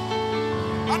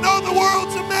 I know the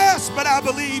world's a mess, but I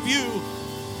believe you.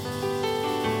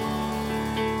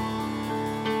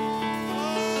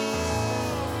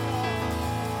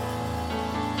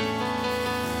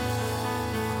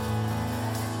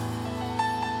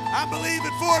 I'm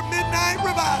believing for a midnight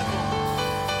revival.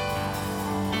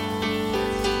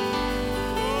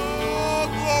 Oh,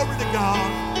 glory to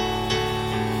God.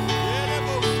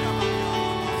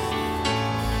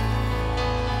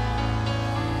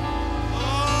 Oh,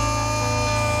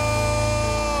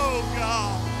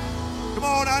 God. Come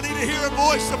on, I need to hear a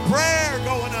voice of prayer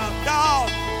going up.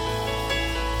 God,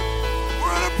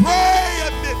 we're going to pray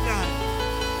at midnight.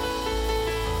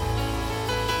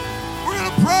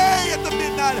 Pray at the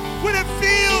midnight when it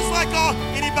feels like, oh,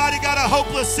 anybody got a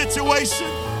hopeless situation?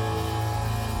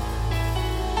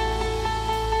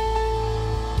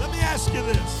 Let me ask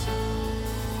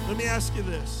you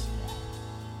this.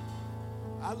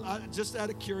 I just out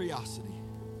of curiosity,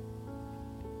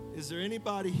 is there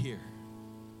anybody here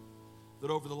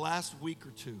that over the last week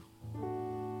or two,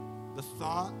 the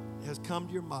thought has come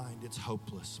to your mind, it's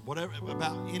hopeless, whatever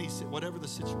the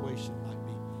situation might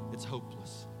be, it's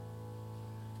hopeless?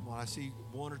 I see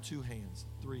one or two hands,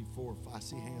 3, 4, 5. I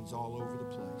see hands all over the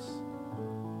place.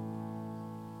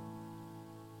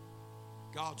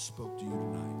 God spoke to you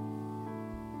tonight.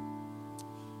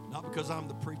 Not because I'm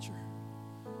the preacher,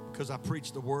 because I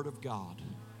preach the word of God,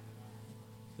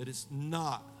 that it's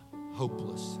not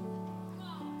hopeless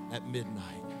at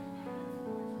midnight.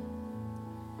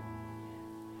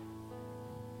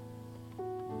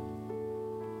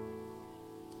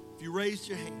 If you raised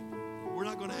your hand, we're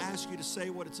not going to ask you to say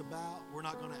what it's about. We're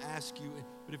not going to ask you.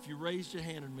 But if you raised your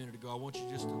hand a minute ago, I want you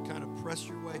just to kind of press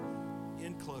your way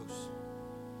in close.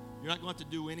 You're not going to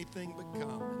have to do anything but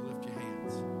come and lift your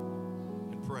hands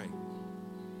and pray.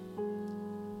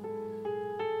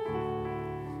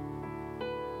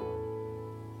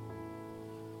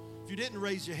 If you didn't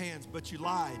raise your hands, but you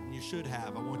lied and you should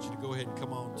have, I want you to go ahead and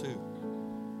come on too.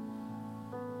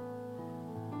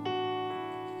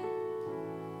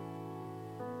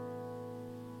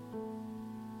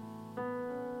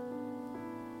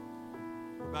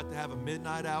 About to have a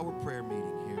midnight hour prayer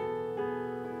meeting here.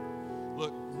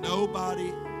 Look,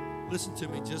 nobody, listen to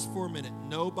me just for a minute.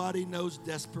 Nobody knows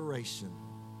desperation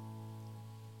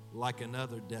like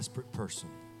another desperate person.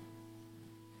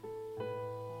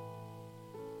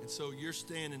 And so you're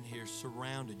standing here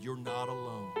surrounded. You're not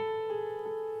alone.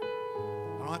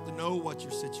 I don't have to know what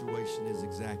your situation is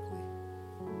exactly,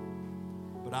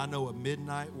 but I know a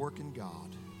midnight working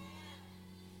God.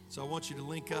 So I want you to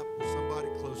link up with somebody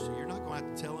close to you. You're not going to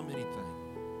have to tell them anything.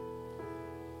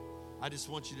 I just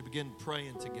want you to begin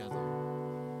praying together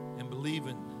and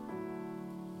believing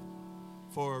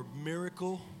for a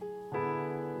miracle,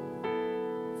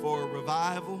 for a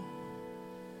revival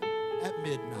at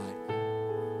midnight.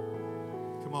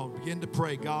 Come on, begin to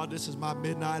pray. God, this is my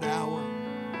midnight hour.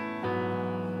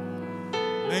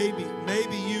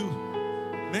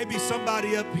 Maybe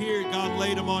somebody up here, God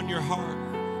laid them on your heart,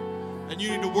 and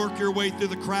you need to work your way through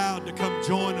the crowd to come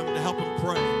join them to help them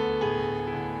pray.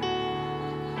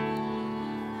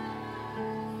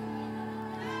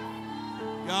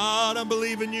 God, I'm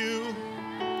believing you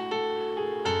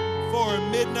for a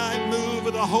midnight move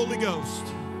of the Holy Ghost.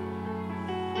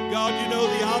 God, you know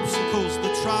the obstacles,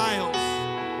 the trials,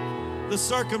 the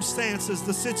circumstances,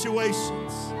 the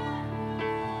situations.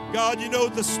 God, you know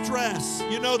the stress,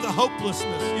 you know the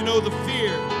hopelessness, you know the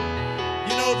fear,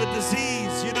 you know the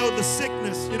disease, you know the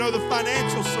sickness, you know the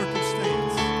financial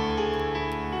circumstance.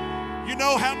 You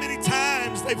know how many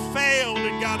times they failed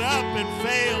and got up and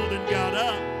failed and got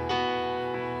up.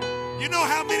 You know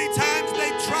how many times they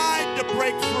tried to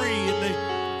break free and they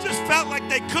just felt like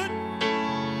they couldn't.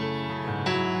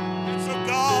 And so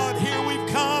God, here we've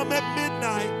come at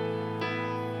midnight.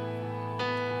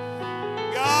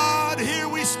 God, here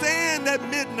we stand at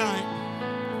midnight.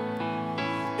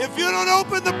 If you don't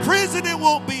open the prison, it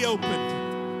won't be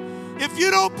opened. If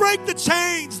you don't break the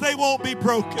chains, they won't be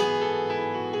broken.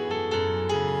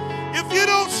 If you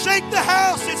don't shake the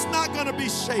house, it's not going to be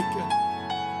shaken.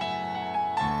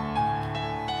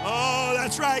 Oh,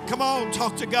 that's right. Come on,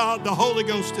 talk to God. The Holy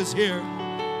Ghost is here.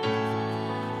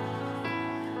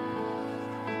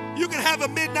 You can have a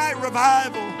midnight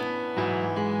revival.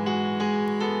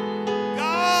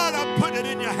 God, I'm putting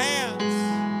it in your hands.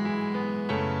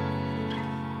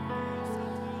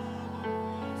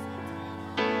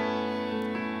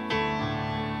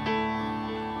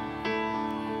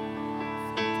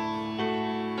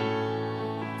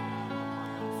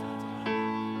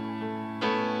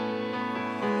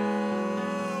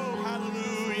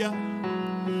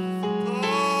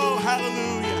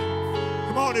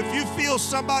 If you feel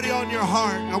somebody on your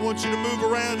heart, I want you to move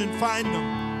around and find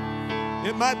them.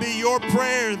 It might be your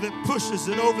prayer that pushes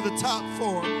it over the top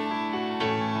for them.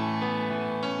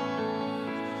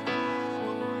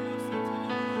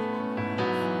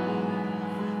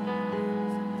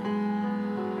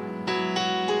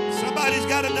 Somebody's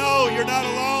got to know you're not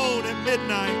alone at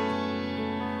midnight.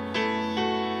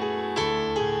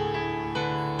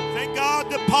 Thank God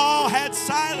that Paul had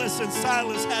Silas and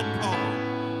Silas had Paul.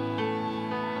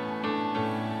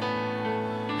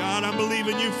 God, I'm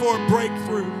believing you for a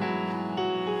breakthrough.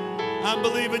 I'm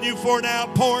believing you for an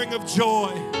outpouring of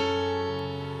joy.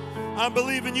 I'm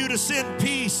believing you to send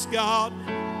peace, God.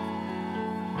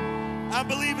 I'm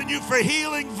believing you for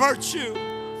healing virtue.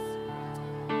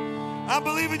 I'm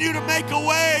believing you to make a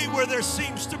way where there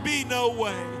seems to be no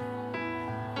way.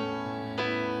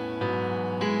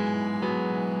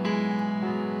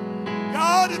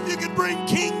 God, if you can bring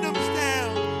kingdoms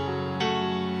down,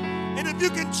 and if you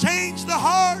can change the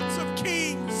hearts of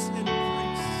kings and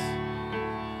priests,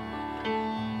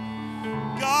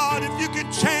 God, if you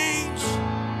can change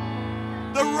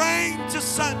the rain to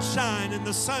sunshine and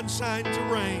the sunshine to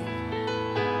rain,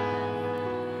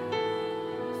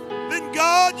 then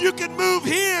God, you can move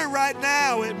here right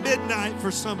now at midnight for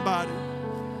somebody.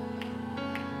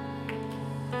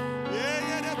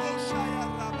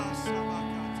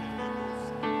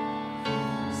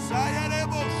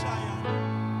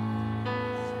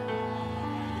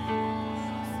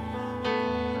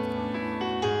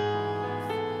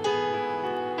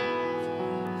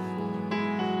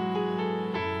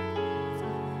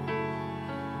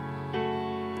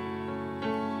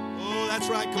 That's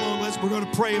right. Come on, we're going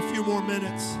to pray a few more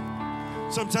minutes.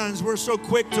 Sometimes we're so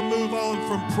quick to move on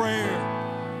from prayer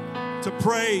to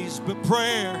praise, but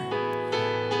prayer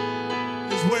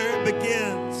is where it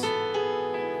begins.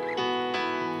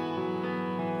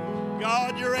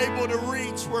 God, you're able to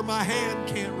reach where my hand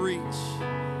can't reach.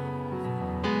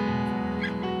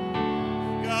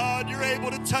 God, you're able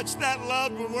to touch that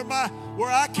loved one where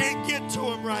I can't get to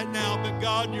them right now, but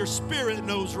God, your Spirit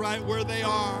knows right where they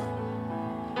are.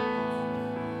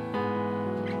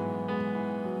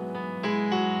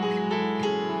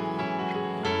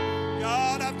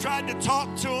 I've tried to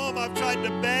talk to them, I've tried to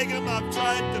beg them, I've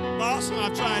tried to boss them,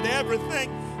 I've tried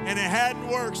everything, and it hadn't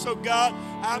worked. So God,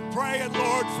 I'm praying,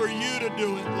 Lord, for you to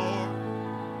do it, Lord.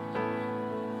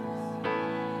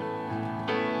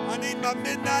 I need my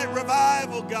midnight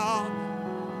revival, God.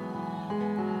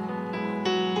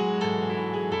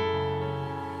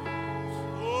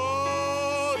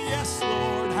 Oh, yes,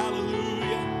 Lord.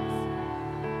 Hallelujah.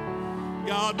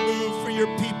 God, move for your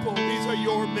people. These are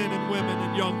your men and women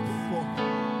and young people.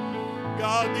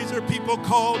 God, these are people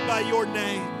called by your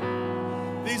name.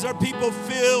 These are people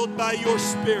filled by your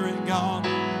Spirit, God.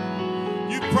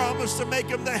 You promised to make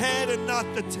them the head and not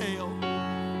the tail.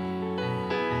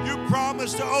 You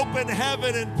promised to open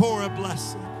heaven and pour a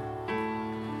blessing.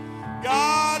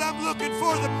 God, I'm looking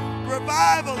for the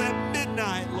revival at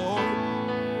midnight, Lord.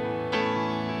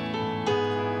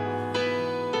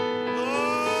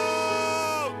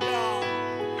 Oh, God.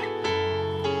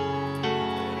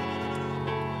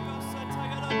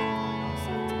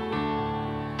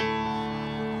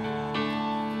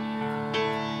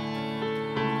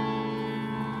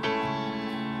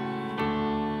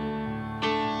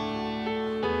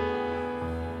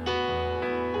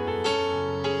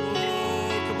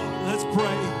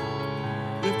 Pray.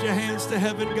 Lift your hands to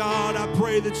heaven, God. I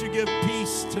pray that you give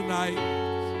peace tonight.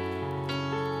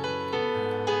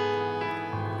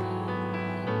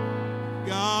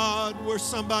 God, where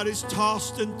somebody's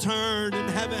tossed and turned and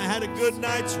haven't had a good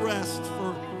night's rest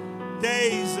for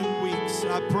days and weeks,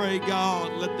 I pray,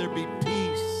 God, let there be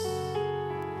peace.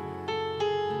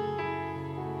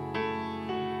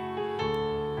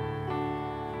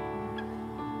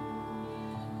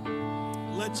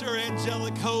 Let your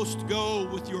angelic host go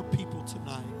with your people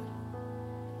tonight.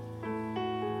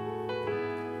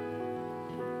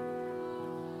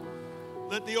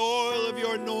 Let the oil of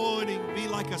your anointing be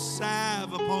like a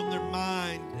salve upon their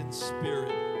mind and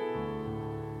spirit.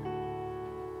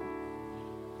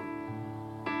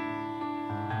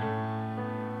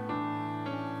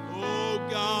 Oh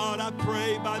God, I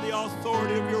pray by the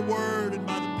authority of your word and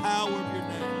by the power of your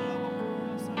name.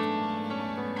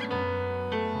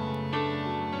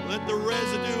 Let the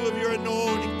residue of your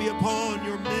anointing be upon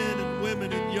your men and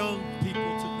women and young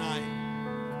people tonight.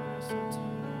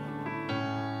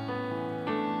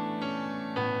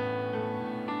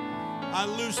 I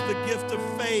loose the gift of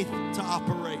faith to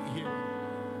operate here.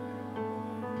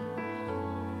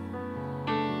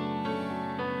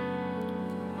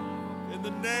 In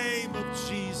the name of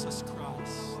Jesus Christ.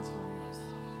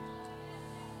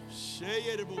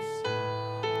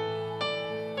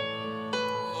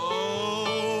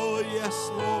 Yes,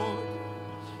 Lord.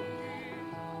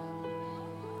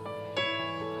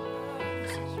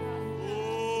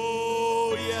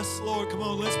 Oh, yes, Lord. Come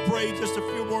on, let's pray just a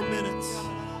few more minutes.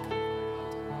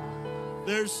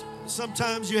 There's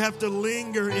sometimes you have to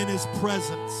linger in His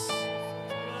presence.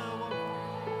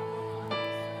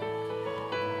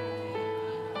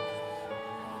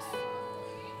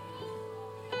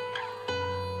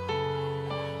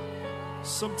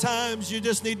 Sometimes you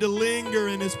just need to linger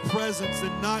in His presence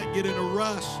and not get in a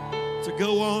rush to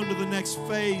go on to the next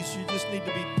phase. You just need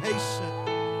to be patient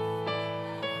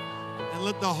and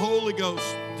let the Holy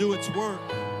Ghost do its work.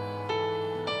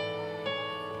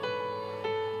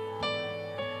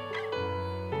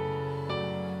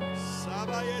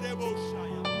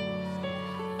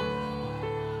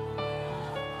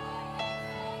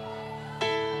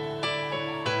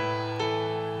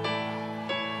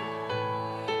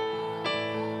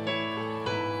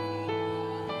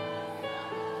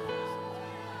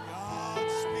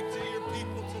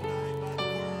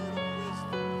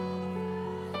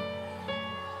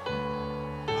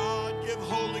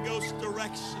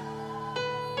 Direction.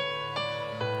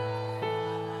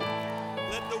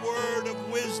 Let the word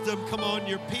of wisdom come on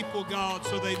your people, God,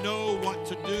 so they know what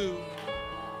to do.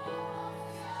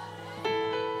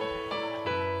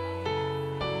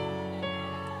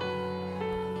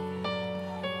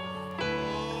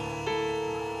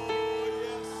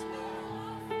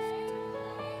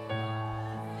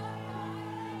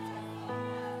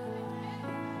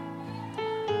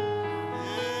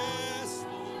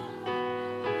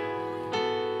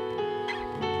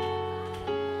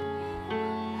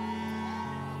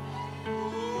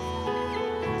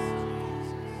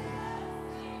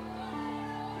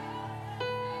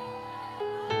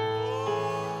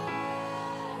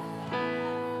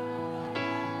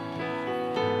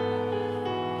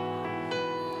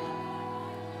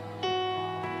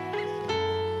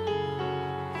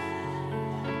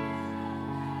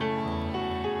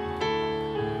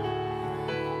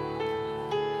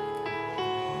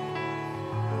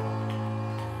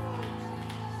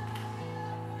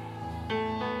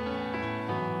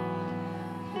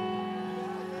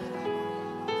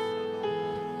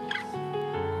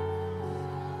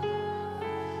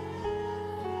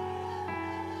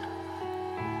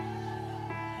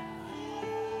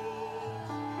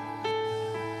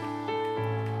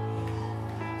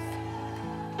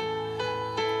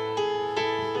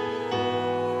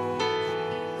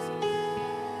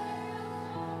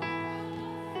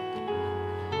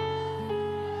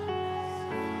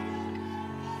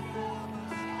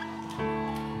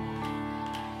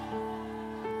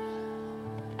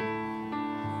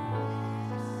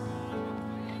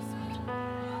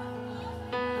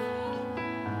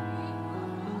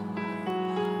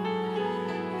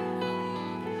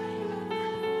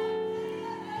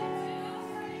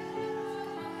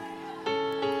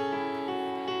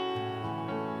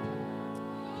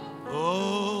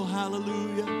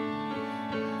 Hallelujah.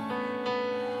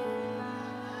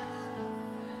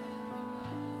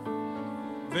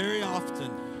 Very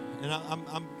often, and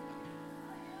I'm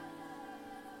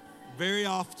very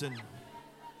often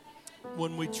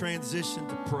when we transition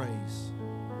to praise,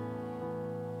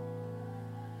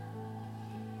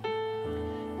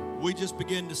 we just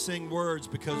begin to sing words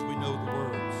because we know the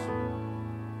words.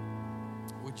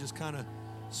 We just kind of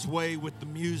sway with the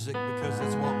music because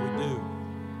that's what we do.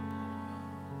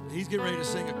 He's getting ready to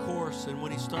sing a chorus, and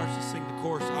when he starts to sing the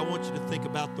chorus, I want you to think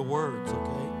about the words,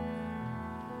 okay?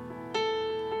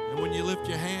 And when you lift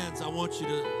your hands, I want you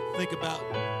to think about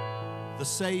the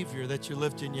Savior that you're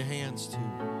lifting your hands to.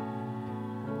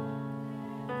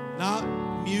 Not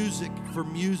music for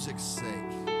music's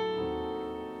sake,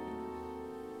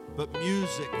 but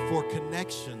music for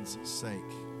connection's sake.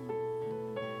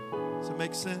 Does it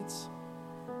make sense?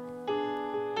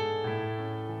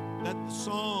 That the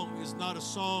song is not a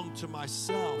song to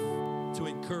myself to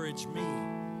encourage me,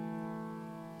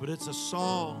 but it's a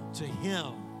song to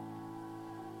Him,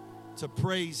 to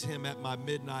praise Him at my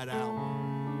midnight hour.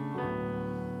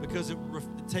 Because it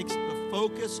takes the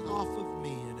focus off of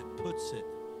me and it puts it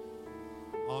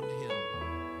on Him.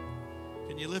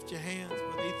 Can you lift your hands?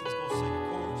 Brother Ethan's going to sing a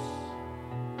chorus.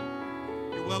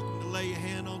 You're welcome to lay your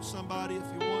hand on somebody if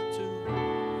you want to.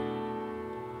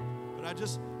 But I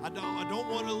don't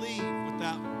want to leave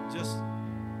without just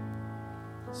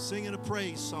singing a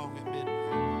praise song at midnight.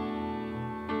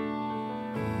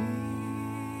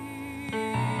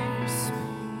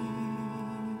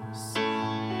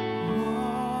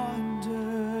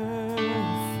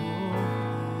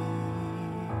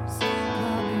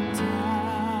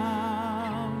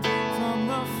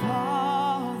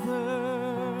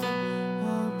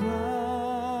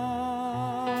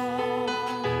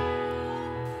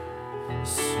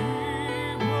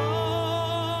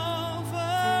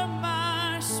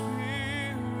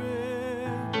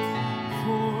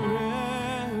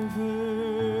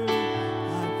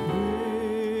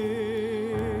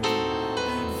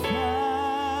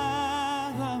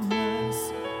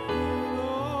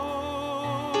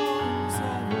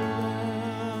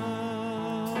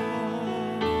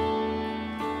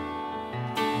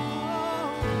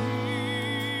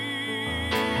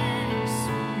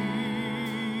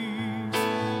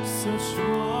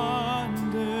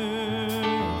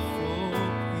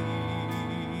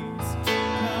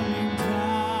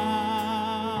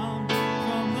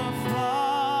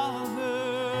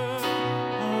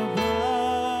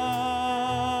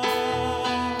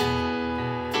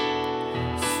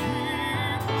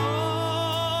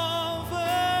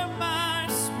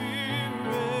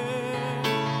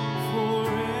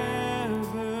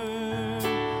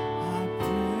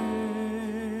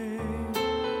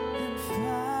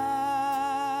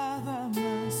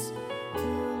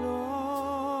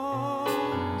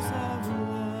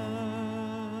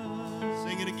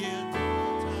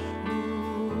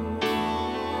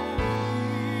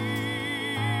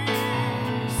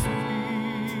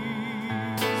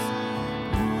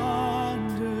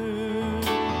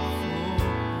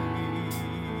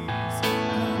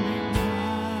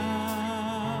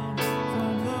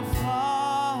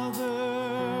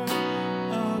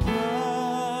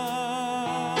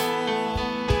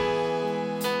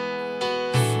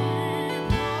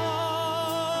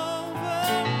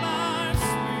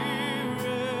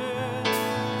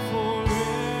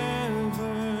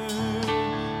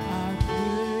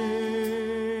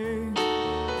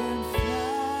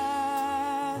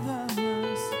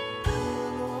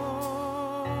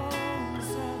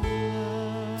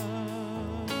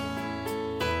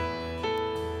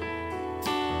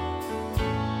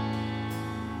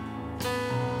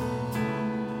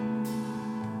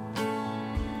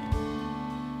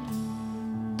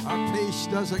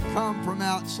 Doesn't come from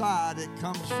outside, it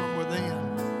comes from within.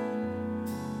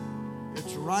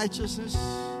 It's righteousness,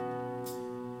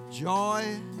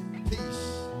 joy, peace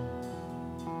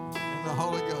in the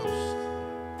Holy Ghost.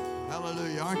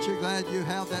 Hallelujah. Aren't you glad you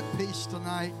have that peace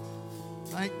tonight?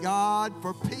 Thank God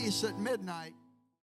for peace at midnight.